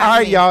 Thank you. All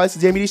right, y'all. It's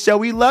the Jaime Dee Show.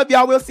 We love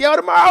y'all. We'll see y'all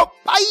tomorrow.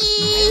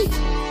 Bye.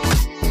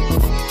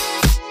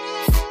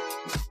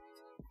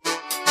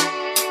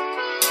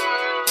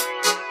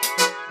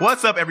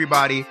 What's up,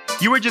 everybody?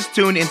 You were just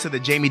tuned into the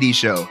Jaime Dee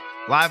Show,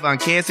 live on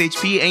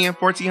KSHP AM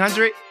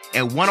 1400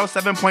 and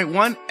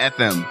 107.1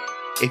 FM.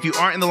 If you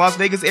aren't in the Las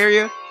Vegas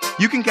area,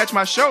 you can catch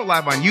my show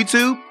live on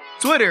YouTube,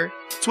 Twitter,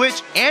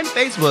 Twitch, and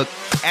Facebook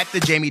at The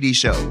Jaime Dee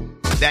Show.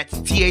 That's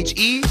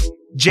TheJaimedEeshow.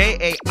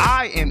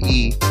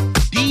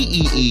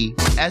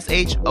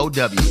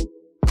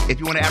 If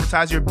you want to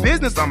advertise your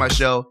business on my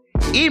show,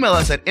 email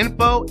us at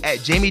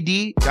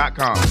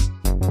info@jaimedee.com.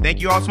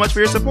 Thank you all so much for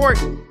your support.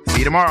 See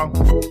you tomorrow.